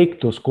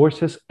 Take those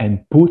courses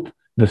and put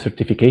the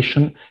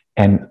certification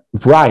and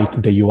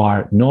write that you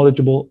are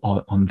knowledgeable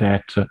on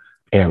that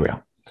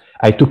area.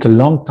 I took a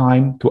long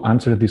time to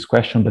answer this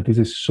question, but this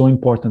is so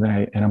important,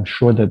 and I'm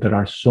sure that there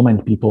are so many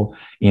people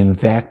in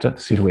that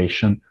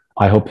situation.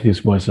 I hope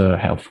this was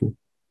helpful.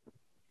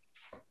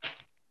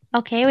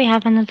 Okay, we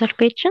have another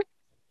question.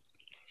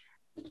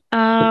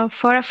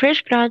 For a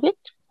fresh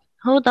graduate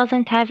who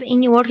doesn't have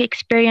any work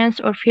experience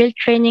or field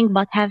training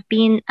but have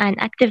been an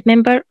active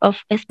member of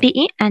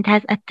SPE and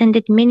has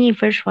attended many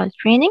virtual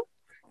training,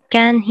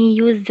 can he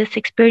use this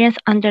experience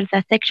under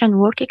the section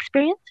work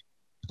experience?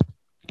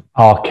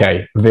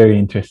 Okay, very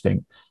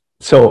interesting.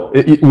 So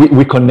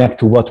we connect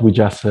to what we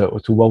just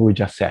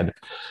said.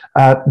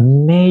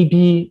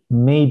 Maybe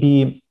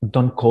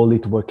don't call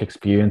it work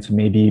experience.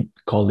 Maybe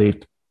call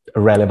it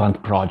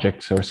relevant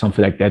projects or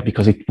something like that,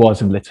 because it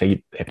wasn't, let's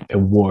say, a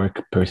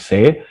work per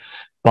se.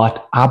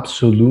 But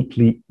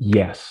absolutely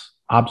yes,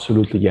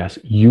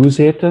 use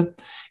it.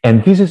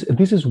 And this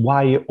is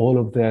why all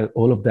of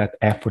that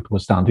effort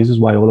was done. This is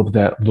why all of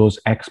those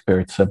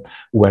experts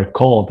were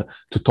called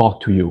to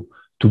talk to you,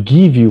 to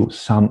give you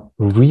some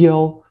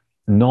real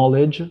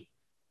knowledge,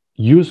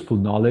 useful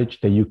knowledge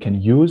that you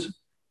can use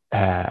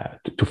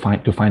to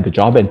find a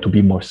job and to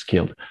be more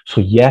skilled. So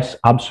yes,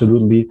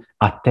 absolutely,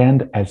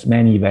 attend as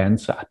many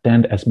events,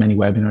 attend as many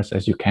webinars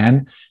as you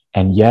can.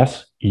 And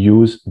yes,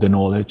 use the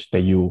knowledge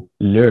that you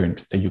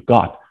learned, that you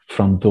got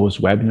from those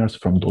webinars,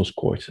 from those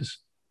courses.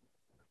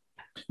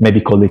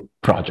 Maybe call it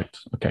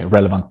projects, okay?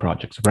 Relevant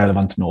projects,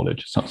 relevant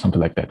knowledge, something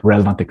like that.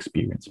 Relevant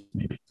experience,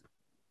 maybe.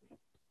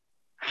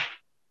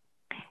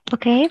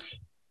 Okay.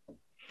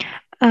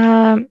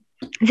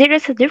 There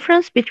is a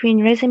difference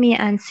between resume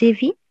and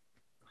CV?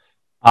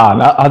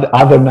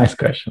 Other nice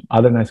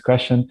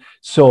question.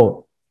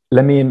 So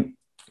let me,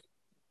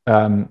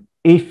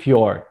 if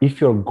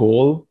your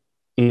goal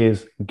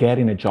is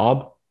getting a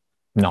job,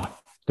 no,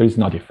 there is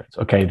no difference.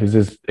 Okay,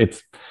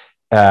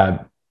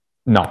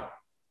 no.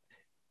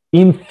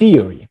 In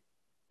theory,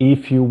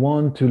 if you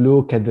want to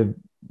look at the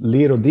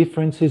little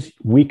differences,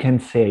 we can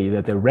say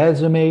that the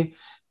resume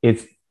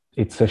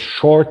it's a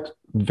short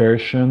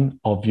version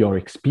of your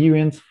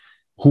experience,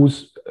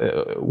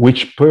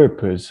 which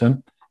purpose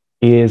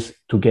is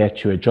to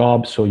get you a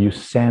job. So you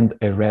send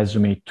a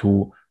resume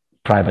to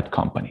private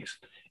companies.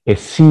 A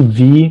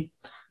CV,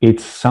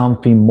 it's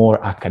something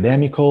more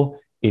academical,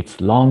 it's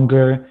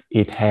longer,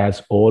 it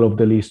has all of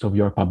the list of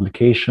your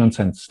publications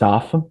and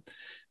stuff.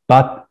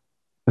 But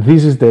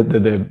this is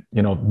the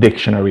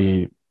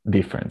dictionary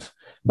difference.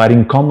 But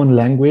in common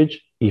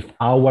language, if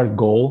our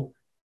goal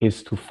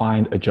is to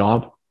find a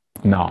job,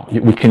 no,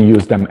 we can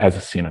use them as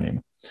a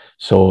synonym.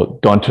 So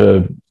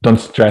don't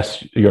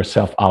stress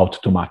yourself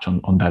out too much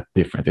on that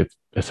difference. It's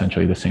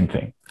essentially the same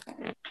thing.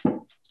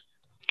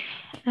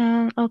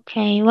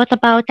 Okay. What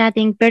about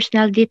adding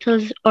personal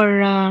details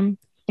or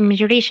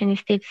immigration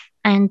status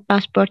and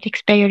passport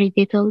expiry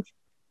details?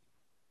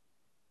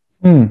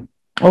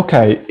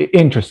 Okay,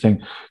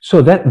 interesting.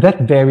 So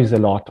that varies a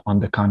lot on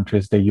the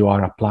countries that you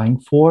are applying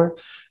for.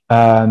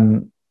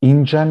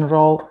 In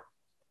general,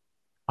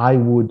 I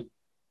would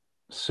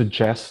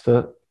suggest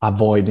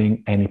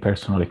avoiding any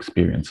personal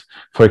experience.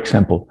 For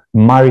example,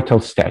 marital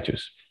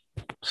status.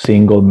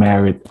 single,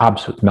 married,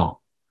 absolute, no,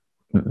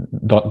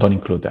 don't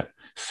include that.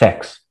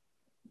 Sex,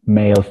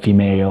 male,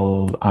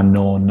 female,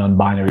 unknown,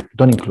 non-binary,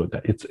 don't include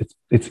that.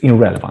 It's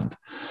irrelevant.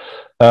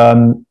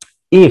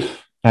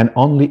 If and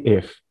only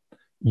if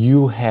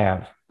you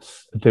have,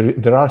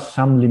 there are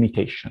some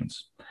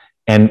limitations,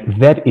 and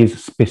that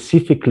is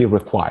specifically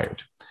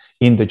required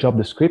in the job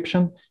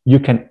description, you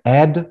can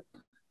add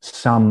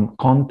some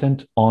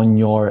content on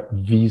your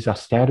visa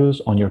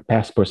status, on your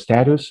passport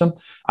status.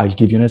 I'll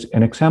give you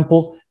an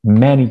example.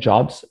 Many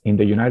jobs in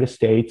the United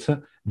States,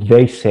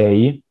 they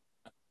say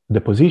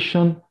the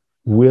position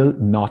will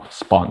not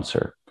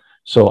sponsor.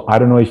 So I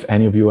don't know if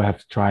any of you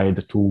have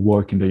tried to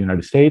work in the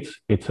United States.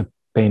 It's a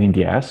pain in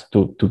the ass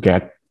to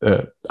get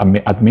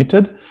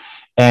admitted,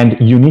 and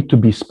you need to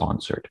be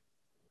sponsored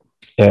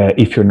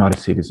if you're not a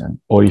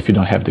citizen or if you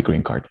don't have the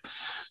green card.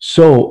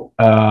 So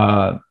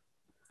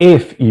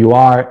if you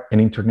are an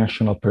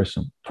international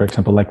person, for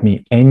example, like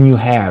me, and you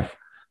have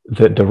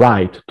the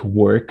right to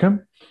work,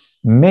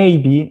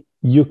 maybe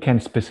you can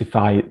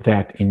specify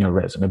that in your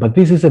resume. But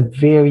this is a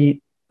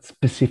very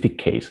specific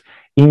case.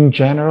 In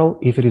general,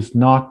 if it is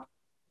not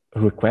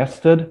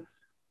requested,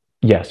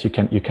 yes, you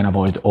can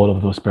avoid all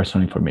of those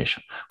personal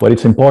information. What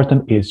is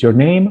important is your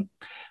name,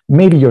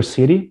 maybe your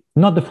city,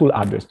 not the full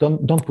address.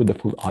 Don't put the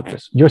full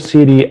address. Your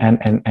city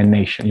and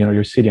nation,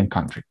 your city and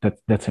country.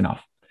 That's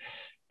enough.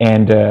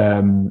 And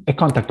a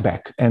contact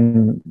back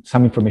and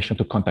some information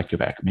to contact you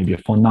back, maybe a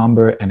phone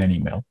number and an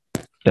email.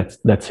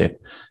 That's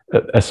it.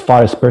 As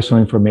far as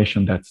personal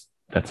information,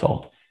 that's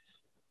all.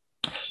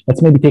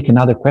 Let's maybe take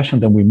another question,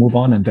 then we move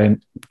on, and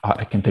then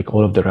I can take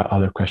all of the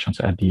other questions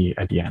at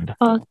the end.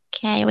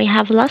 Okay, we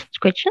have last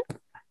question.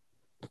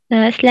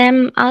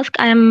 Slam asks,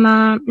 I'm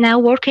now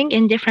working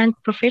in different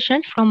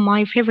professions from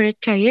my favorite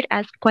career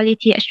as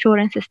quality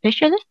assurance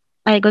specialist.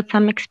 I got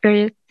some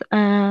experience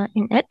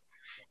in it.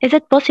 Is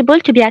it possible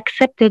to be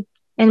accepted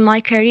in my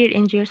career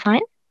in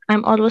geoscience?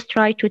 I'm always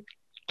trying to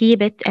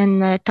keep it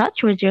in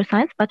touch with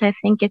geoscience, but I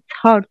think it's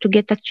hard to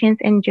get a chance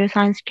in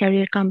geoscience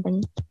career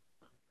company.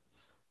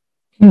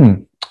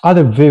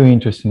 Other very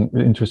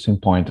interesting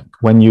point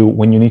when you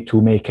need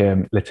to make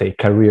a, let's say,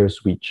 career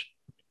switch.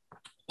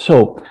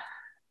 So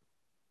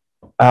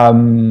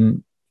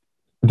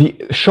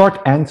the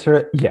short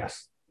answer,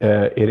 yes,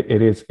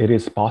 it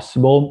is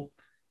possible.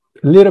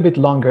 A little bit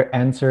longer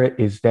answer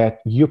is that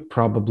you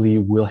probably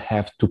will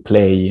have to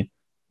play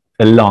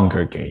a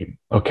longer game.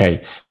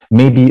 Okay,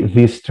 maybe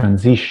this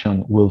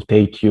transition will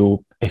take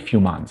you a few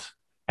months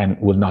and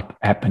will not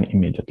happen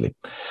immediately.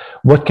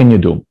 What can you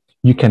do?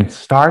 You can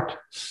start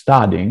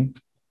studying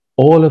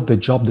all of the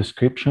job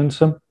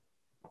descriptions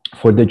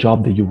for the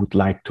job that you would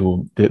like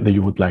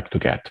to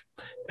get.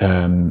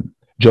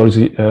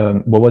 Geology,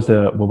 what was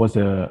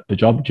the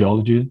job?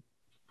 Geology?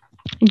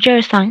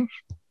 Geoscience.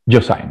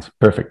 Geoscience,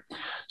 perfect.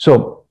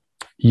 So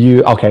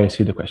okay, I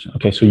see the question.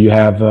 Okay, so you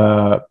have,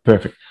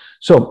 perfect.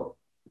 So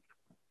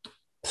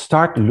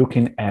start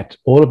looking at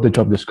all of the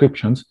job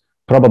descriptions,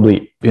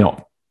 probably,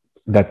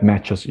 that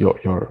matches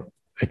your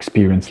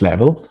experience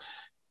level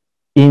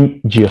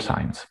in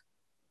geoscience.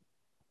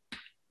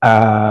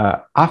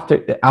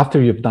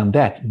 After you've done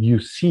that, you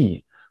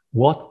see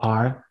what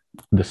are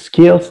the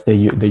skills that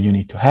you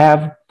need to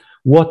have,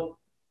 what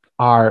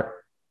are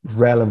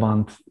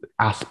relevant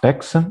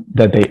aspects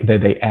that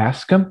they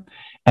ask,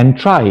 and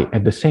try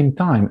at the same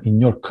time in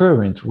your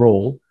current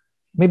role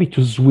maybe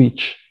to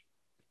switch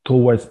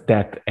towards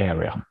that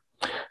area.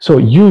 So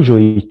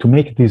usually to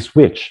make this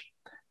switch,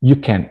 you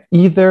can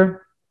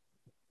either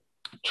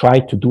try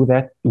to do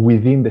that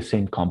within the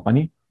same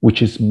company,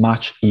 which is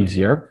much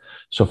easier.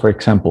 So for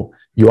example,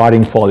 you are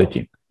in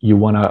quality, you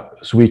want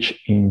to switch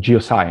in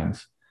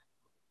geoscience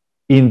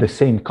in the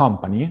same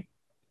company,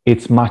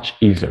 it's much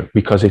easier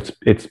because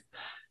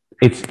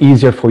it's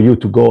easier for you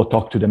to go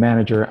talk to the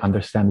manager,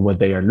 understand what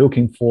they are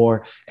looking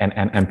for,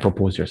 and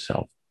propose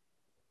yourself.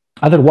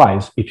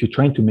 Otherwise, if you're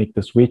trying to make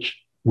the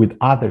switch with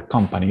other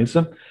companies,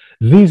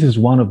 this is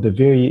one of the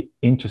very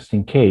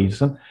interesting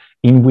cases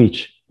in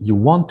which you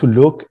want to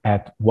look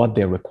at what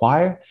they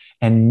require,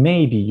 and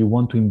maybe you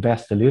want to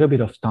invest a little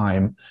bit of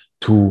time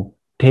to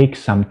take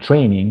some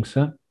trainings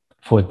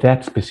for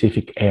that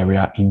specific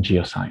area in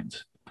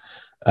geoscience.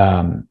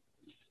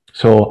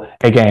 So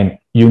again,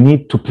 you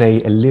need to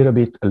play a little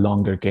bit a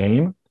longer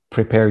game,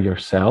 prepare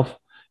yourself,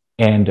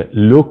 and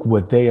look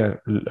what they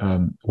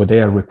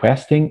are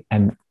requesting,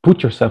 and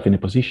put yourself in a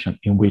position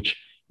in which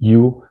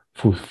you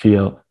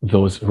fulfill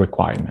those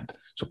requirements.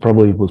 So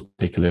probably it will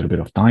take a little bit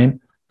of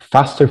time.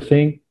 Faster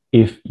thing,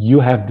 if you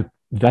have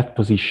that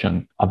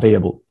position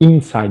available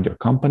inside your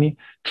company,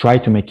 try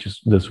to make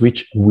the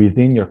switch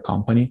within your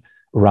company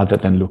rather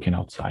than looking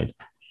outside.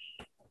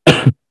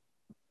 I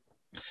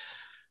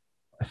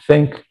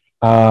think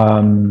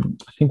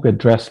we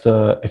addressed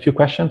a few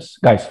questions.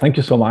 Guys, thank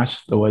you so much.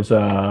 There was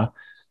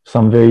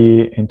some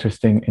very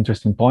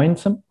interesting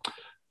points.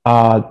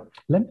 Let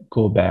me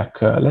go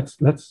back.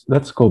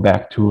 Let's go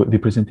back to the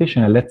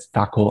presentation and let's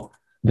tackle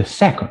the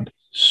second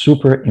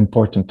super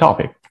important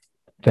topic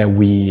that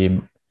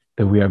we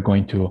are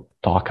going to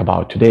talk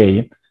about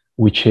today,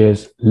 which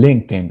is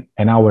LinkedIn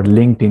and our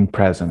LinkedIn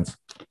presence.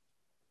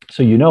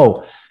 So you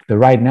know that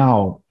right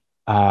now,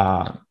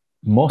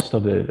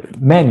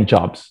 many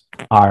jobs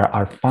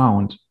are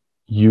found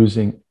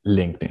using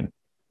LinkedIn.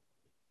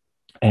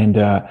 And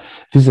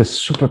this is a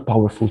super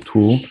powerful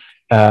tool.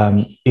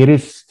 It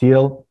is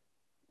still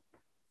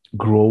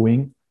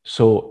growing.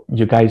 So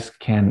you guys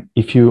can,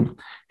 if you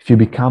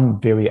become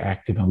very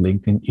active on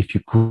LinkedIn, if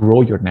you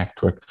grow your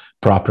network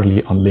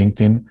properly on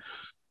LinkedIn,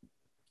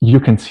 you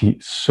can see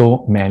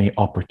so many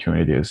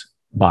opportunities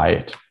by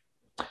it.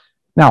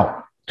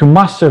 Now, to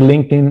master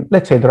LinkedIn,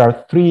 let's say there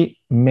are three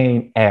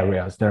main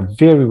areas that are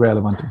very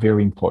relevant,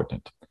 very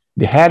important: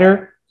 the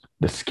header,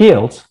 the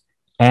skills,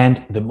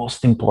 and the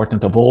most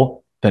important of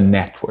all, the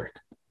network.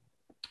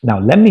 Now,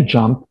 let me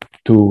jump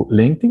to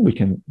LinkedIn. We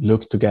can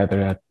look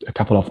together at a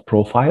couple of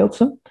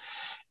profiles.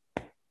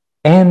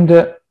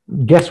 And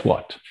guess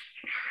what?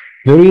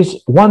 There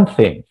is one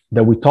thing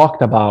that we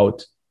talked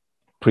about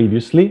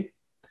previously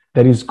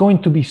that is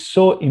going to be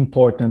so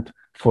important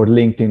for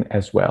LinkedIn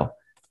as well.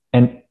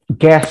 And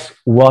guess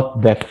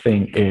what that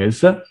thing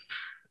is?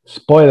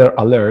 Spoiler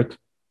alert,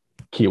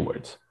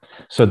 keywords.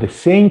 So the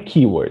same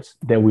keywords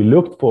that we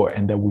looked for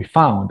and that we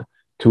found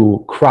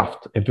to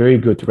craft a very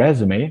good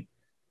resume,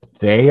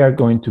 they are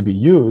going to be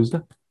used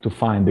to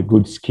find the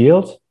good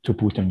skills to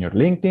put on your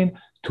LinkedIn,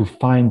 to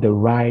find the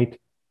right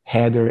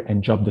header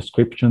and job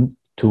description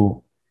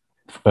to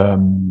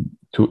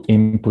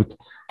input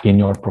in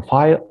your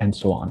profile, and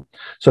so on.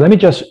 So let me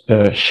just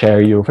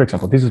share you, for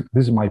example, this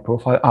is my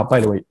profile. By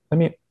the way, let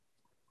me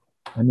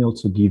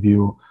also give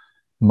you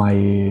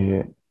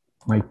my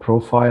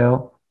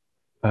profile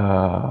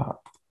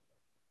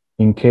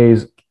in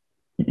case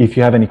if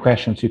you have any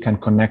questions, you can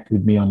connect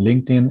with me on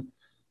LinkedIn,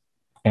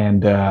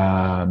 and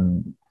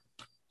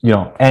you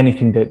know, any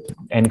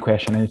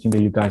question, anything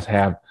that you guys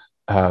have,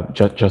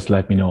 just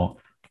let me know.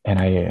 And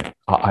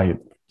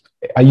I'm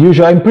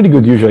pretty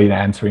good usually in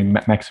answering,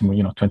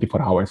 maximum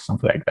 24 hours,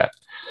 something like that.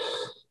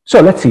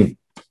 So let's see.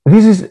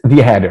 This is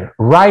the header.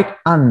 Right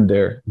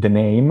under the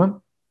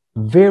name,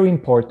 very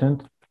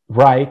important,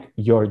 write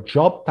your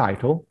job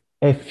title,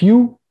 a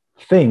few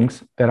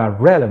things that are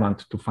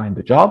relevant to find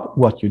the job,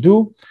 what you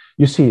do.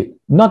 You see,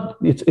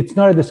 it's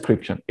not a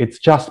description. It's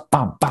just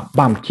bam, bam,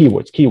 bam,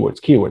 keywords.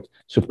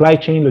 Supply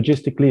chain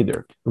logistic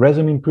leader,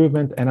 resume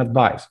improvement and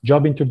advice,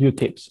 job interview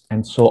tips,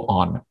 and so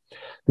on.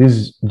 This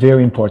is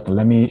very important.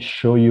 Let me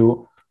show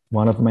you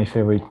one of my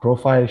favorite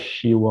profiles.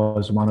 She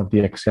was one of the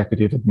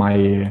executives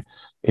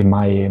in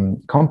my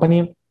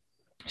company.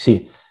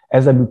 See,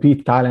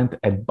 SWP talent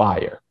at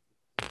Bayer.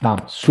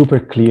 Now, super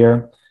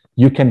clear.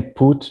 You can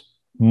put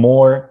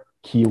more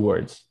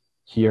keywords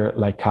here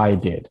like I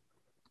did.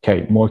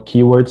 Okay, more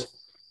keywords,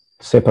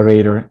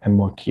 separator, and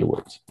more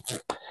keywords.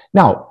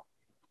 Now,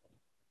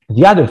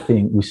 the other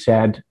thing we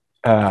said,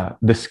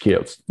 the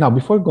skills. Now,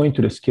 before going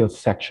to the skills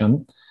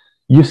section,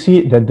 you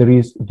see that there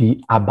is the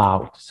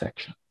about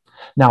section.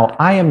 Now,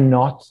 I am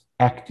not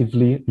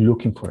actively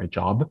looking for a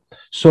job.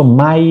 So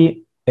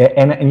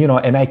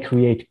and I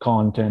create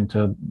content.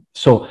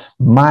 So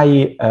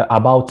my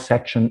about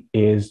section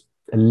is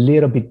a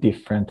little bit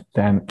different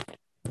than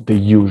the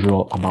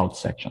usual about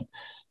section.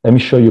 Let me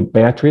show you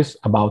Beatrice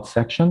about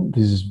section.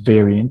 This is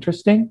very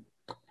interesting.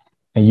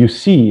 And you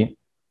see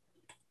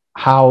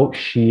how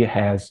she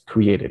has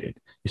created it.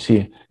 You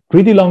see,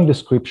 pretty long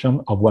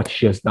description of what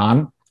she has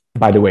done.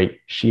 By the way,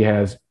 she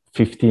has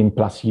 15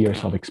 plus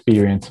years of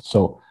experience.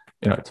 So,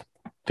 it's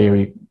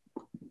very,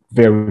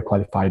 very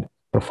qualified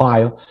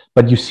profile.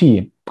 But you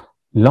see,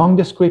 long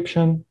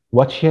description,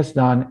 what she has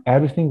done,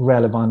 everything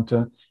relevant,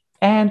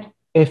 and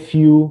a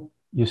few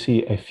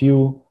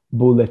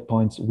bullet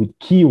points with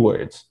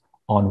keywords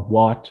on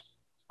what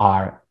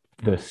are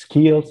the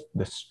skills,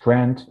 the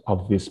strength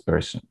of this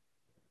person.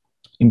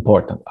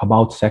 Important.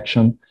 About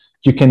section,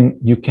 you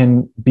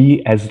can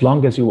be as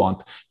long as you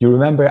want. You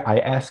remember I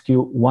asked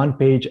you one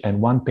page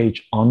and one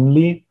page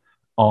only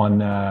on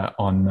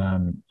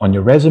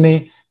your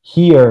resume.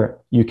 Here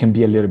you can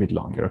be a little bit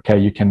longer. Okay,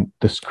 you can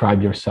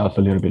describe yourself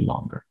a little bit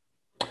longer.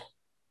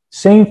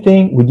 Same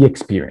thing with the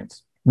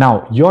experience.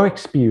 Now your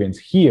experience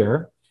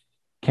here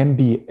can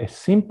be a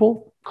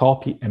simple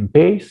copy and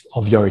paste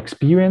of your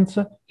experience,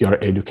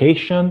 your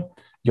education,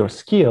 your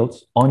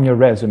skills on your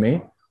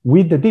resume,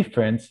 with the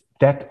difference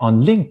that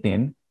on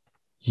LinkedIn,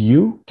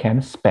 you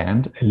can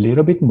spend a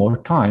little bit more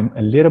time,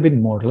 a little bit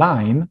more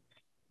line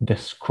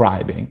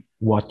describing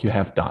what you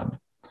have done.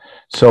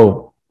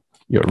 So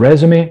your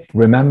resume,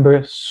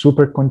 remember,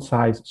 super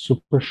concise,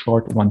 super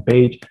short, one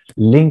page.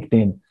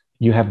 LinkedIn,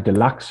 you have the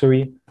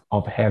luxury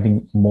of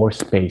having more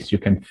space. You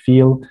can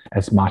fill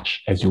as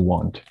much as you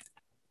want.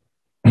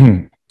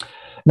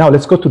 Now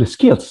let's go to the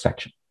skills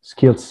section.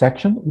 Skills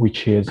section,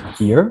 which is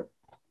here.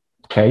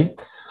 Okay,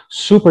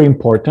 super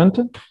important.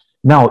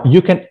 Now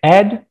you can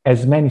add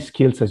as many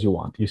skills as you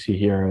want. You see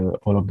here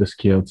all of the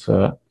skills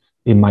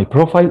in my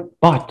profile,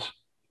 but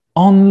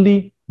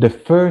only the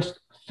first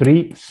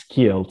 3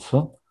 skills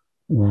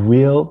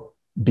will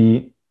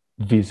be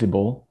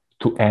visible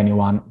to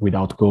anyone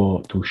without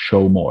go to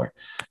show more.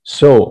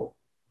 So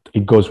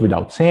it goes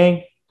without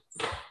saying,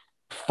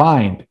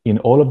 find in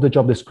all of the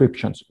job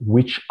descriptions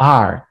which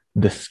are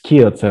the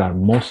skills that are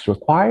most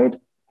required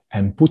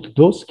and put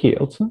those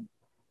skills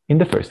in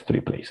the first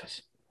 3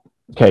 places.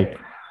 Okay.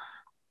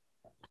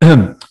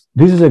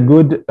 This is a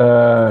good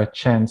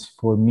chance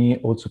for me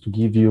also to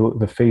give you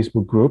the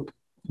Facebook group.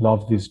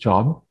 Love this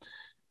job.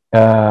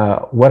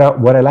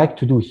 What I like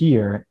to do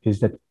here is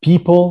that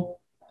people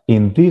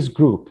in this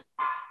group,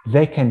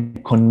 they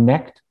can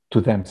connect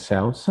to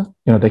themselves,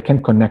 they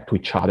can connect to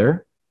each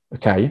other,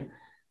 okay,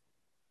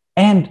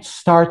 and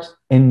start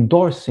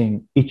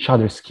endorsing each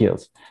other's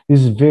skills. This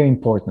is very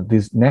important,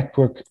 this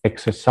network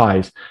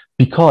exercise,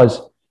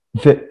 because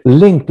the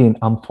LinkedIn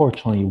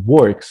unfortunately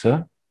works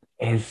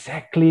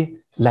exactly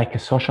like a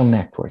social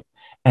network.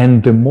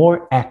 And the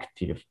more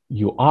active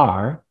you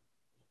are,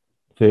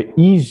 the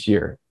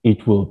easier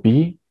it will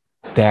be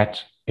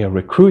that a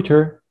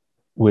recruiter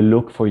will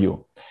look for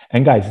you.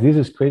 And guys, this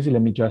is crazy.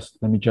 Let me just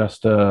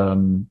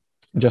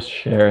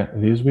share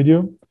this with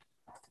you.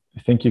 I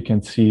think you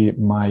can see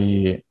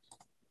my,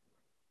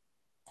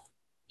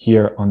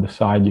 here on the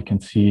side, you can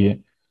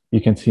see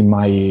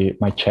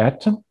my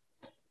chat.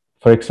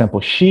 For example,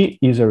 she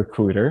is a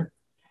recruiter,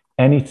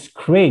 and it's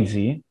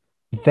crazy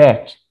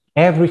that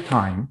every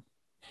time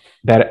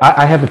that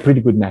I have a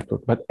pretty good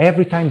network, but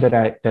every time that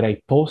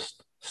I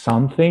post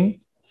something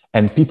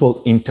and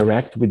people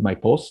interact with my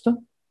post,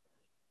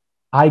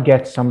 I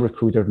get some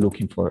recruiter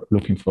looking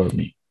for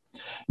me.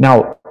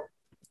 Now,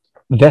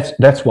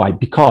 that's why,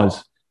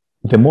 because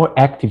the more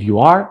active you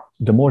are,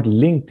 the more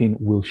LinkedIn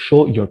will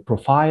show your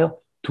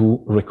profile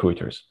to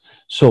recruiters.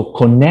 So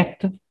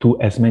connect to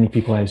as many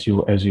people as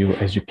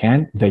you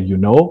can that you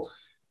know,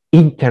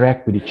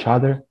 interact with each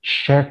other,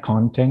 share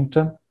content,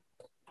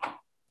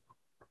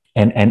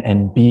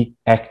 and be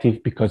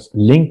active, because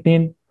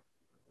LinkedIn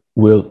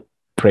will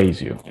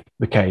praise you.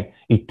 Okay,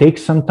 it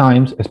takes some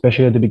time,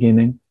 especially at the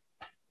beginning,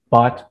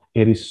 but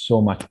it is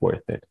so much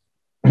worth it.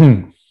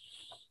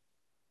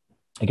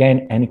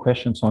 Again, any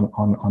questions on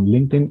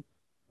LinkedIn,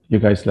 you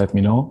guys let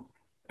me know,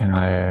 and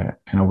I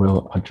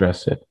will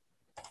address it.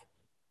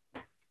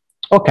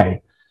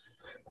 Okay,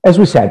 as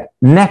we said,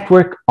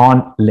 network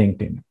on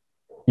LinkedIn.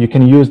 You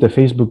can use the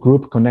Facebook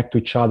group, connect to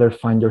each other,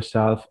 find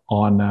yourself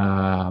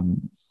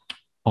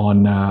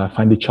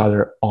find each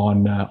other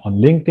on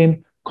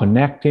LinkedIn,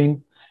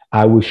 connecting.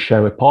 I will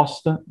share a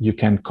post. You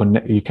can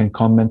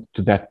comment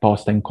to that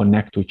post and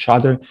connect to each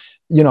other.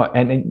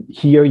 And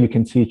here you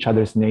can see each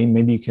other's name.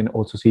 Maybe you can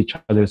also see each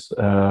other's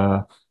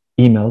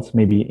emails,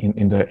 maybe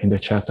in the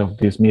chat of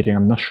this meeting.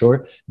 I'm not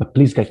sure, but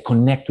please guys,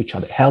 connect to each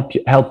other. Help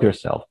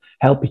yourself.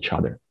 Help each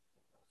other.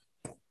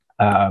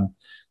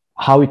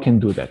 How we can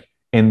do that?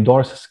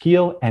 Endorse a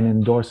skill and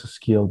endorse a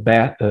skill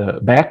back,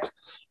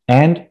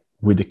 and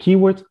with the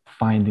keywords,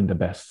 finding the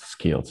best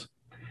skills.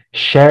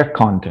 Share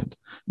content.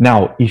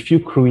 Now, if you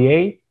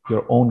create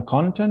your own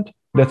content,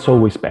 that's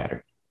always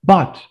better.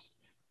 But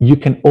you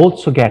can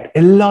also get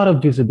a lot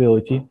of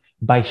visibility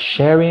by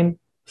sharing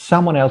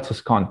someone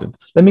else's content.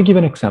 Let me give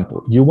an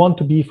example. You want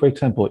to be, for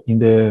example, in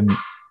the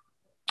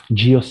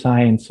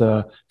geoscience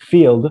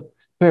field,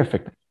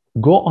 perfect.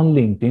 Go on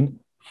LinkedIn,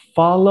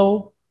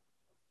 follow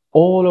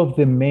all of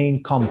the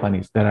main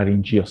companies that are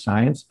in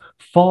geoscience,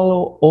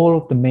 follow all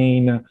of the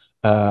main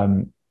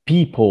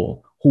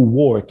people who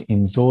work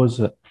in those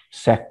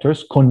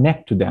sectors,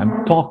 connect to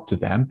them, talk to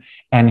them,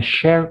 and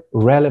share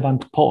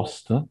relevant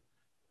posts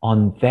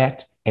on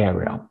that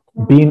area.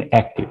 Being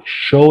active,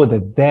 show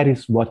that that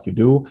is what you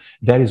do,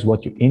 that is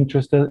what you're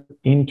interested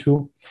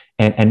into,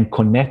 and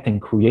connect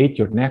and create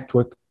your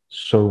network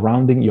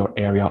surrounding your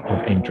area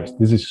of interest.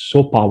 This is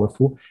so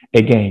powerful.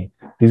 Again,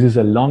 this is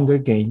a longer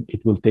game.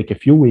 It will take a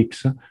few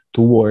weeks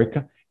to work.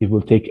 It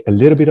will take a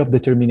little bit of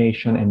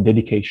determination and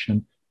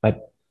dedication,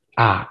 but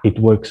it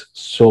works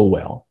so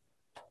well.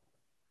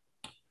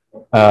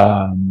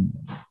 And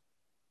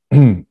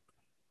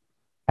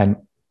I'm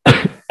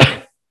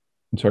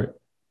sorry.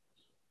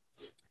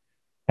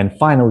 And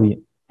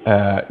finally,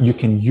 you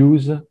can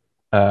use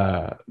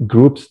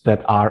groups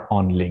that are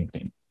on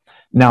LinkedIn.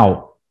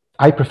 Now,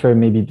 I prefer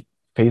maybe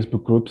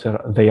Facebook groups.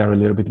 They are a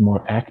little bit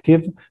more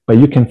active, but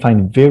you can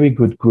find very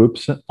good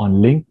groups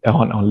on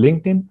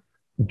LinkedIn.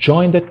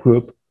 Join that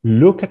group,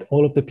 look at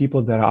all of the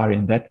people that are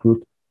in that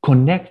group,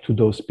 connect to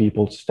those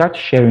people, start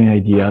sharing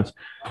ideas,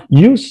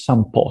 use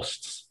some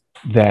posts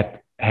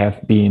that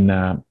have been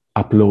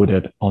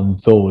uploaded on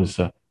those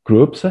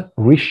groups,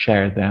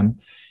 reshare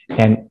them,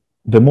 and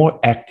the more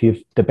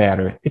active, the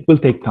better. It will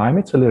take time.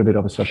 It's a little bit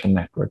of a social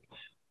network,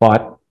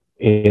 but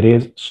it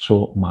is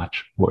so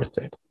much worth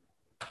it.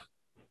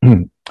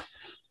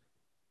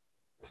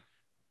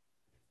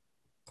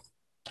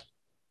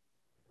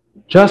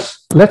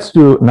 Let's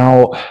do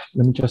now,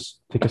 let me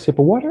just take a sip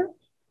of water.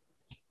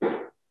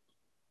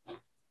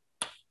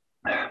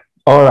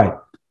 All right,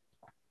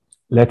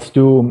 let's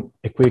do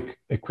a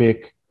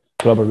quick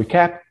global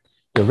recap.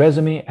 The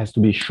resume has to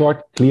be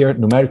short, clear,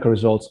 numerical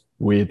results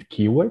with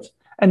keywords,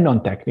 and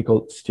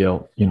non-technical,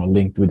 still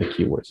linked with the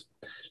keywords.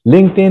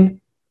 LinkedIn,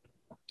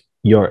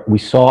 we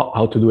saw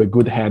how to do a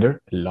good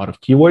header, a lot of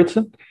keywords.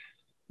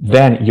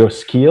 Then your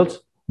skills,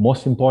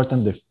 most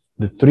important,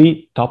 the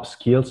three top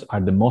skills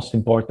are the most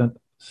important.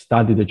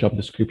 Study the job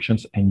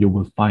descriptions and you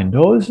will find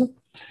those.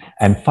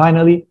 And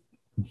finally,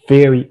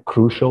 very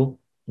crucial,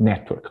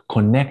 network.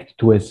 Connect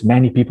to as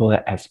many people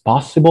as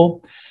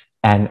possible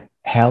and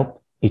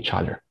help each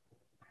other.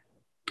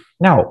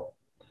 Now,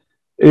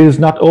 it is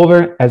not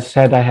over. As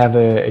said, I have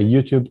a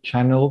YouTube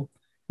channel.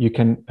 You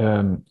can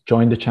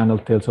join the channel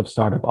Tales of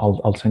Startup.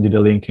 I'll send you the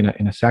link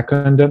in a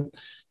second.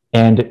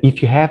 And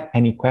if you have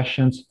any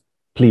questions,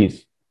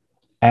 please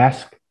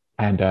ask,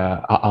 and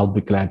I'll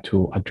be glad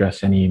to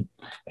address any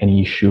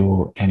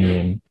issue,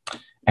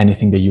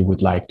 anything that you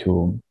would like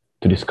to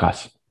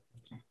discuss.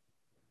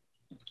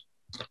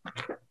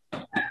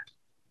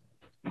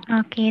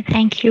 Okay,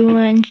 thank you,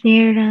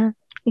 Engineer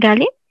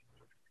Gali.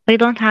 We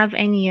don't have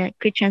any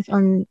questions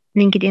on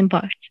LinkedIn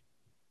part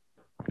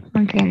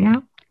until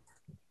now.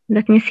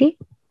 Let me see.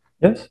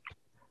 Yes.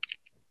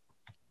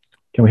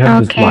 Can we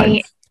have the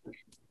slides?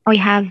 We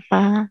have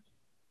a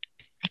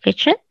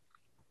question.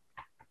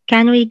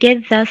 Can we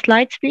get the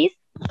slides, please?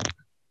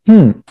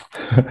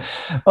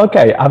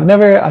 Okay, I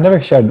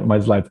never shared my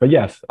slides, but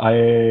yes,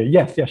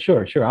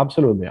 sure,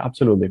 absolutely.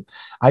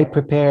 I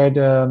prepared.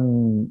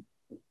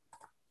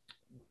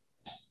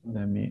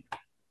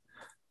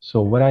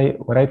 So what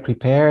I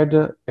prepared,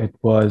 it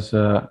was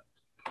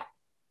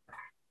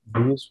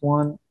this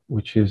one,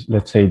 which is,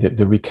 let's say,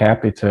 the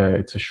recap. It's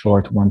a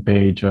short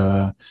one-page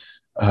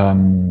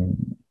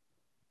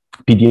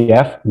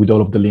PDF with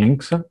all of the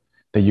links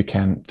that you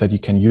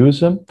can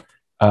use.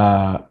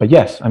 But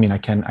yes, I mean, I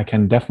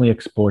can definitely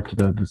export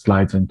the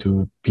slides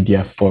into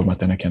PDF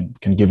format, and I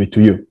can give it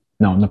to you.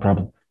 No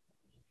problem.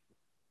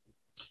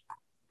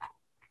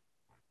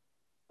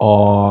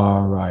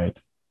 All right.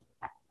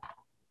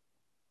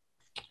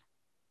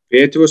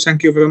 Pietro,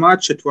 thank you very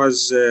much. It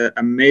was an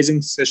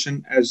amazing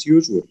session as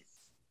usual.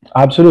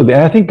 Absolutely.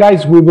 And I think,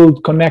 guys, we will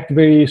connect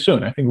very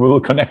soon. I think we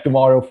will connect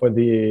tomorrow for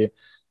the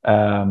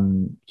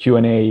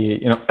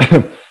Q&A,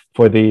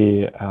 for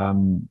the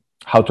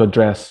how to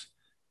address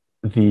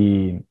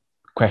the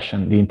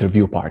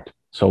interview part.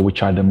 So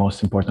which are the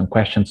most important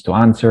questions to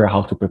answer,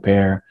 how to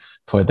prepare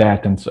for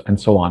that, and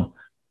so on.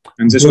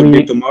 And this will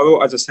be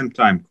tomorrow at the same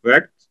time,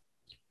 correct?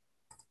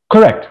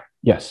 Correct.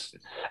 Yes.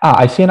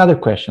 I see another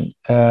question.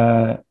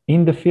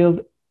 In the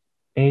field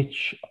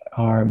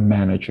HR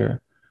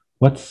manager,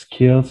 what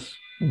skills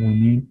we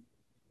need?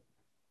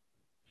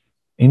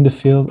 In the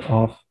field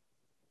of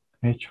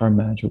HR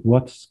manager,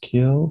 what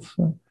skills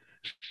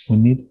we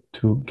need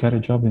to get a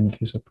job in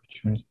this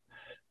opportunity?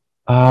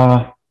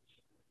 I'm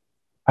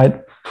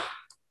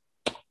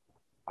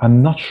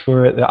not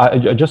sure.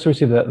 I just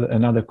received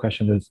another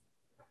question that's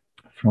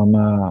from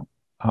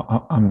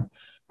I'm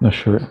not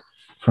sure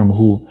from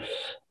who.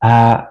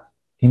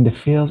 In the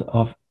field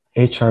of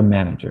HR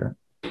manager,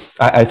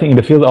 I think in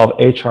the field of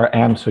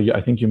HRM, so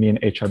I think you mean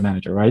HR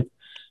manager, right?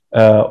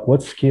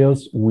 What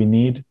skills we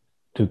need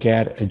to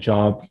get a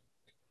job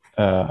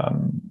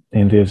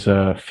in this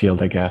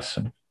field, I guess.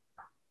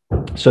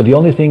 So the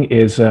only thing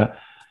is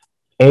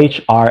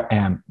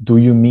HRM. Do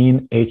you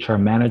mean HR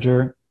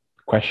manager?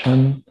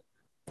 Question.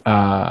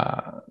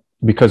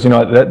 Because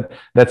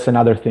that's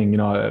another thing.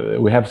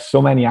 We have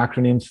so many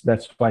acronyms.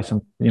 That's why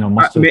some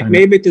most of the time,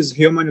 maybe it is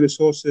human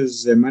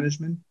resources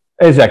management.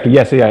 Exactly.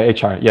 Yes. Yeah.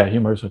 HR. Yeah.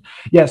 Human resources.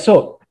 Yeah.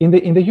 So in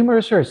the human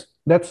resources,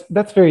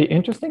 that's very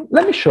interesting.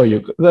 Let me show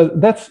you.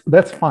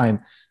 That's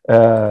fine.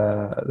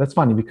 That's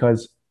funny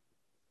because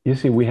you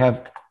see we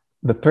have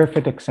the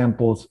perfect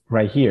examples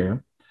right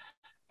here,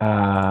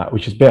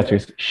 which is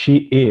Beatrice. She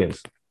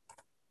is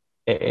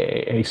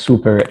a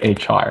super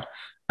HR.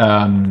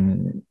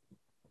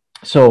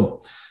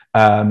 So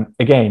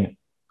again,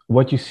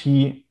 what you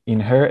see in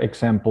her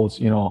examples,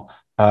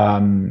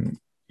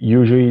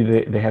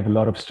 usually they have a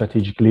lot of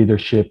strategic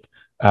leadership,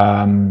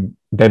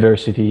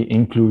 diversity,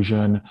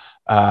 inclusion.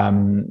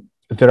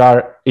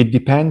 It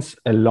depends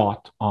a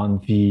lot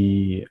on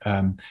the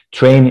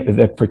training.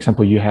 That, for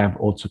example, you have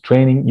also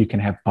training. You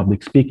can have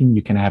public speaking.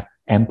 You can have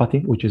empathy,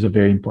 which is a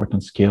very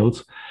important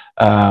skills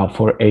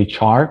for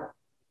HR.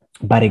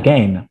 But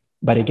again,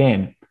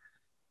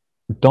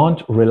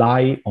 don't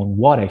rely on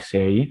what I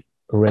say.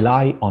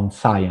 Rely on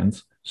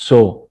science.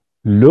 So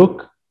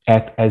look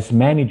at as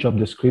many job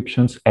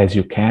descriptions as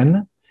you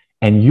can,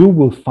 and you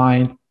will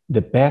find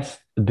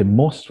the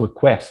most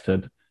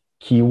requested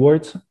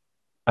keywords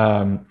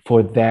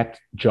for that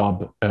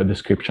job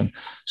description.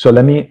 So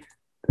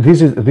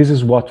this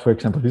is what, for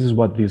example, this is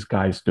what these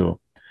guys do.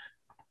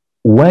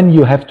 When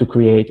they have to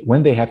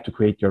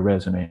create your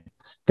resume,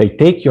 they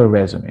take your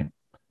resume,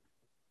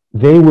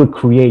 they will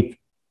create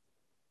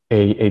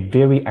a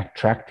very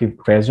attractive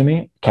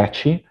resume,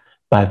 catchy,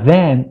 but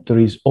then there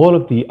is all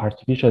of the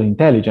artificial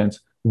intelligence.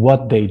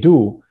 What they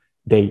do,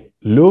 they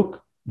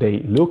look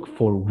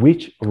for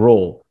which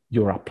role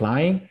you're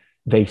applying,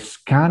 they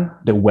scan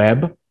the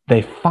web,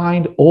 they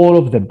find all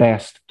of the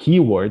best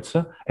keywords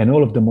and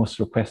all of the most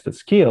requested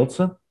skills,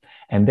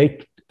 and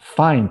they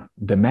find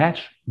the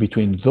match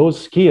between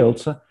those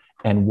skills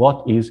and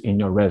what is in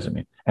your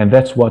resume. And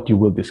that's what you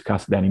will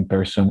discuss then in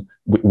person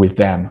with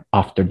them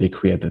after they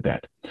created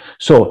that.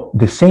 So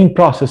the same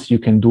process, you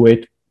can do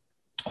it,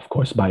 of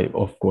course,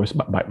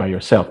 by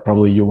yourself.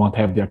 Probably you won't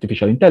have the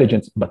artificial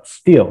intelligence, but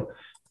still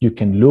you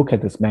can look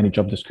at as many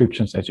job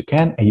descriptions as you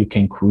can, and you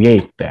can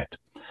create that.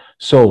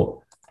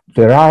 So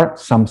there are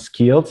some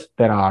skills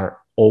that are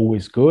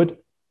always good,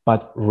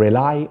 but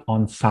rely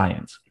on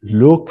science.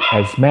 Look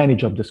as many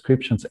job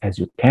descriptions as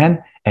you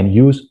can and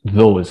use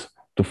those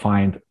to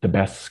find the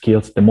best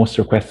skills, the most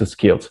requested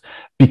skills.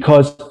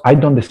 Because I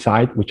don't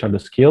decide which are the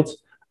skills.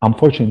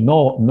 Unfortunately,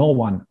 no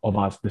one of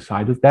us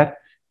decided that.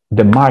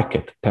 The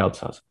market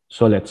tells us.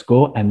 So let's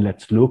go and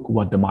let's look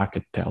what the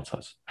market tells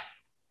us.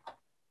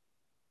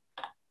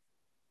 I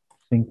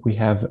think we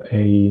have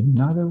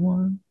another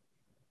one.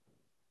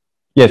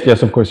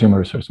 Yes, of course, human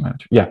resource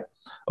manager. Yeah.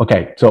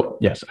 Okay. So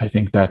yes, I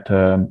think that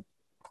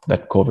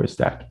that covers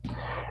that.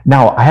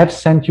 Now I have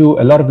sent you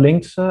a lot of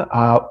links.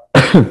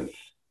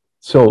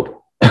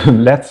 So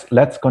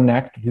let's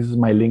connect. This is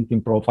my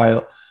LinkedIn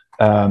profile.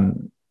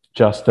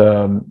 Just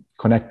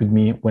connect with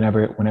me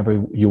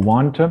whenever you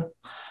want.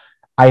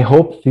 I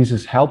hope this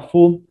is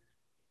helpful.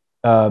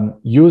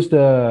 Use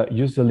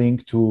the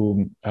link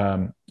to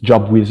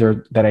Job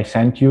Wizard that I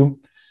sent you.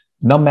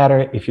 No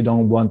matter if you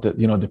don't want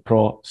the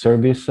pro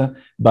service,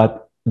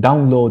 but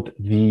download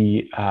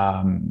the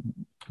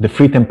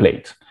free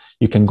templates.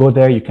 You can go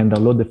there. You can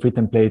download the free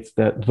templates.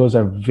 Those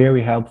are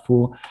very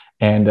helpful.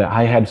 And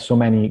I had so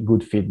many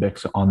good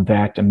feedbacks on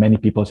that, and many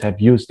people have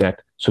used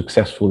that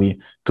successfully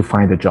to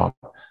find a job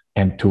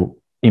and to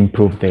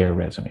improve their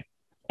resume.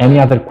 Any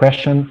other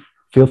question?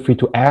 Feel free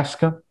to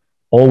ask.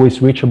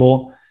 Always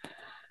reachable.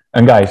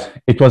 And guys,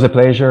 it was a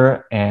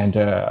pleasure, and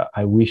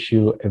I wish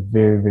you a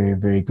very, very,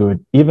 very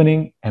good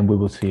evening, and we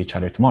will see each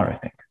other tomorrow, I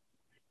think.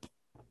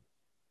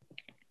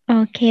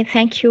 Okay,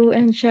 thank you,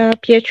 and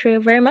Pietro,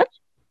 very much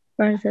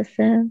for this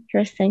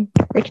interesting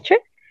lecture.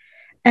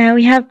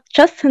 We have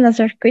just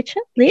another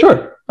question, please.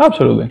 Sure,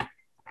 absolutely.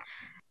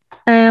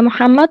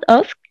 Muhammad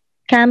asks,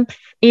 camps,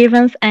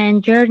 events,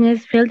 and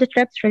journeys, field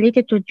trips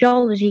related to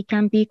geology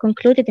can be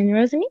concluded in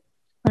resume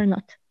or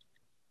not?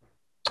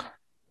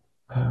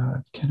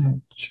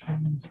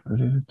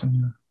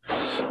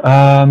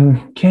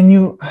 Can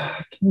you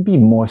be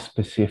more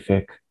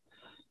specific?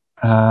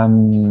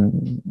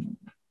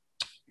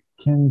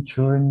 Can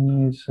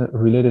journeys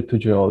related to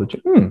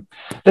geology?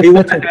 He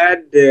want to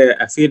add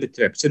a field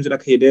trip. Seems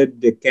like he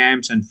did the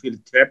camps and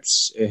field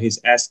trips. He's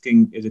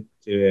asking, is it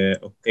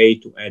okay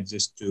to add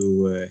this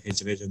to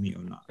his resume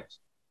or not?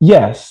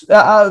 Yes.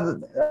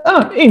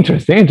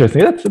 Interesting. That's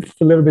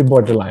a little bit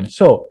borderline.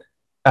 So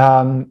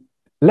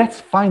let's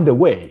find a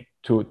way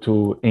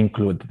to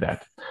include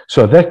that.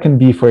 So that can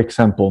be, for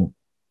example,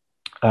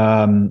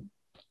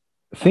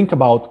 think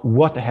about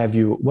what have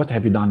you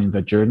done in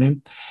the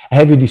journey?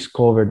 Have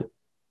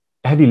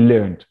you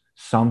learned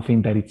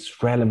something that is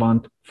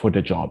relevant for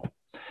the job?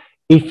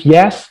 If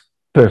yes,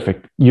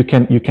 perfect. You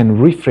can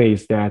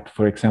rephrase that,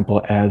 for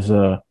example, as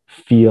a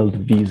field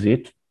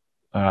visit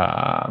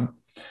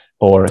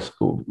or a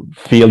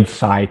field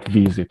site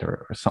visit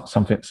or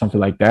something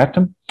like that,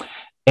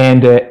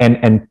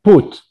 and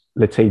put,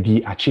 let's say,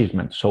 the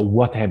achievement. So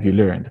what have you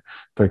learned?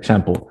 For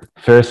example,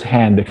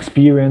 first-hand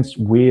experience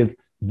with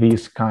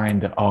this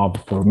kind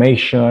of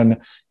formation,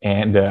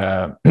 and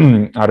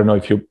I don't know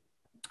if you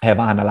have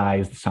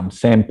analyzed some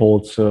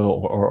samples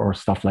or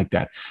stuff like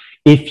that.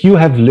 If you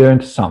have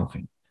learned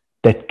something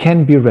that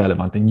can be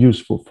relevant and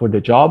useful for the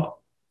job,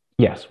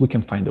 yes, we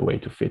can find a way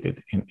to fit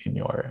it in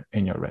your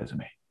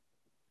resume.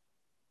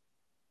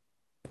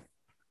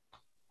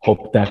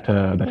 Hope that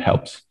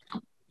helps.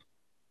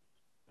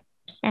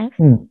 Yes.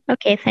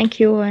 Okay, thank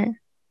you,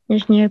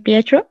 Engineer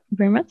Pietro,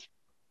 very much.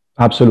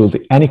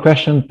 Absolutely. Any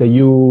questions that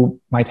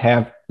you might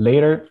have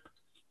later,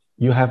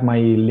 you have my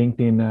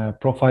LinkedIn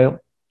profile.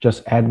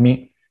 Just add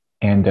me,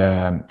 and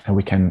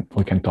we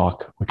can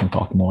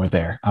talk more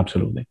there.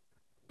 Absolutely.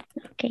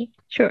 Okay,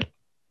 sure.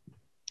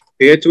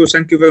 Pietro,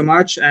 thank you very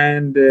much,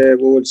 and we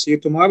will see you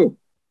tomorrow.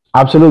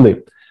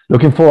 Absolutely.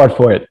 Looking forward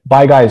for it.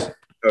 Bye, guys.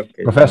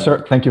 Okay.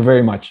 Professor, thank you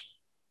very much.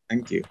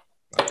 Thank you.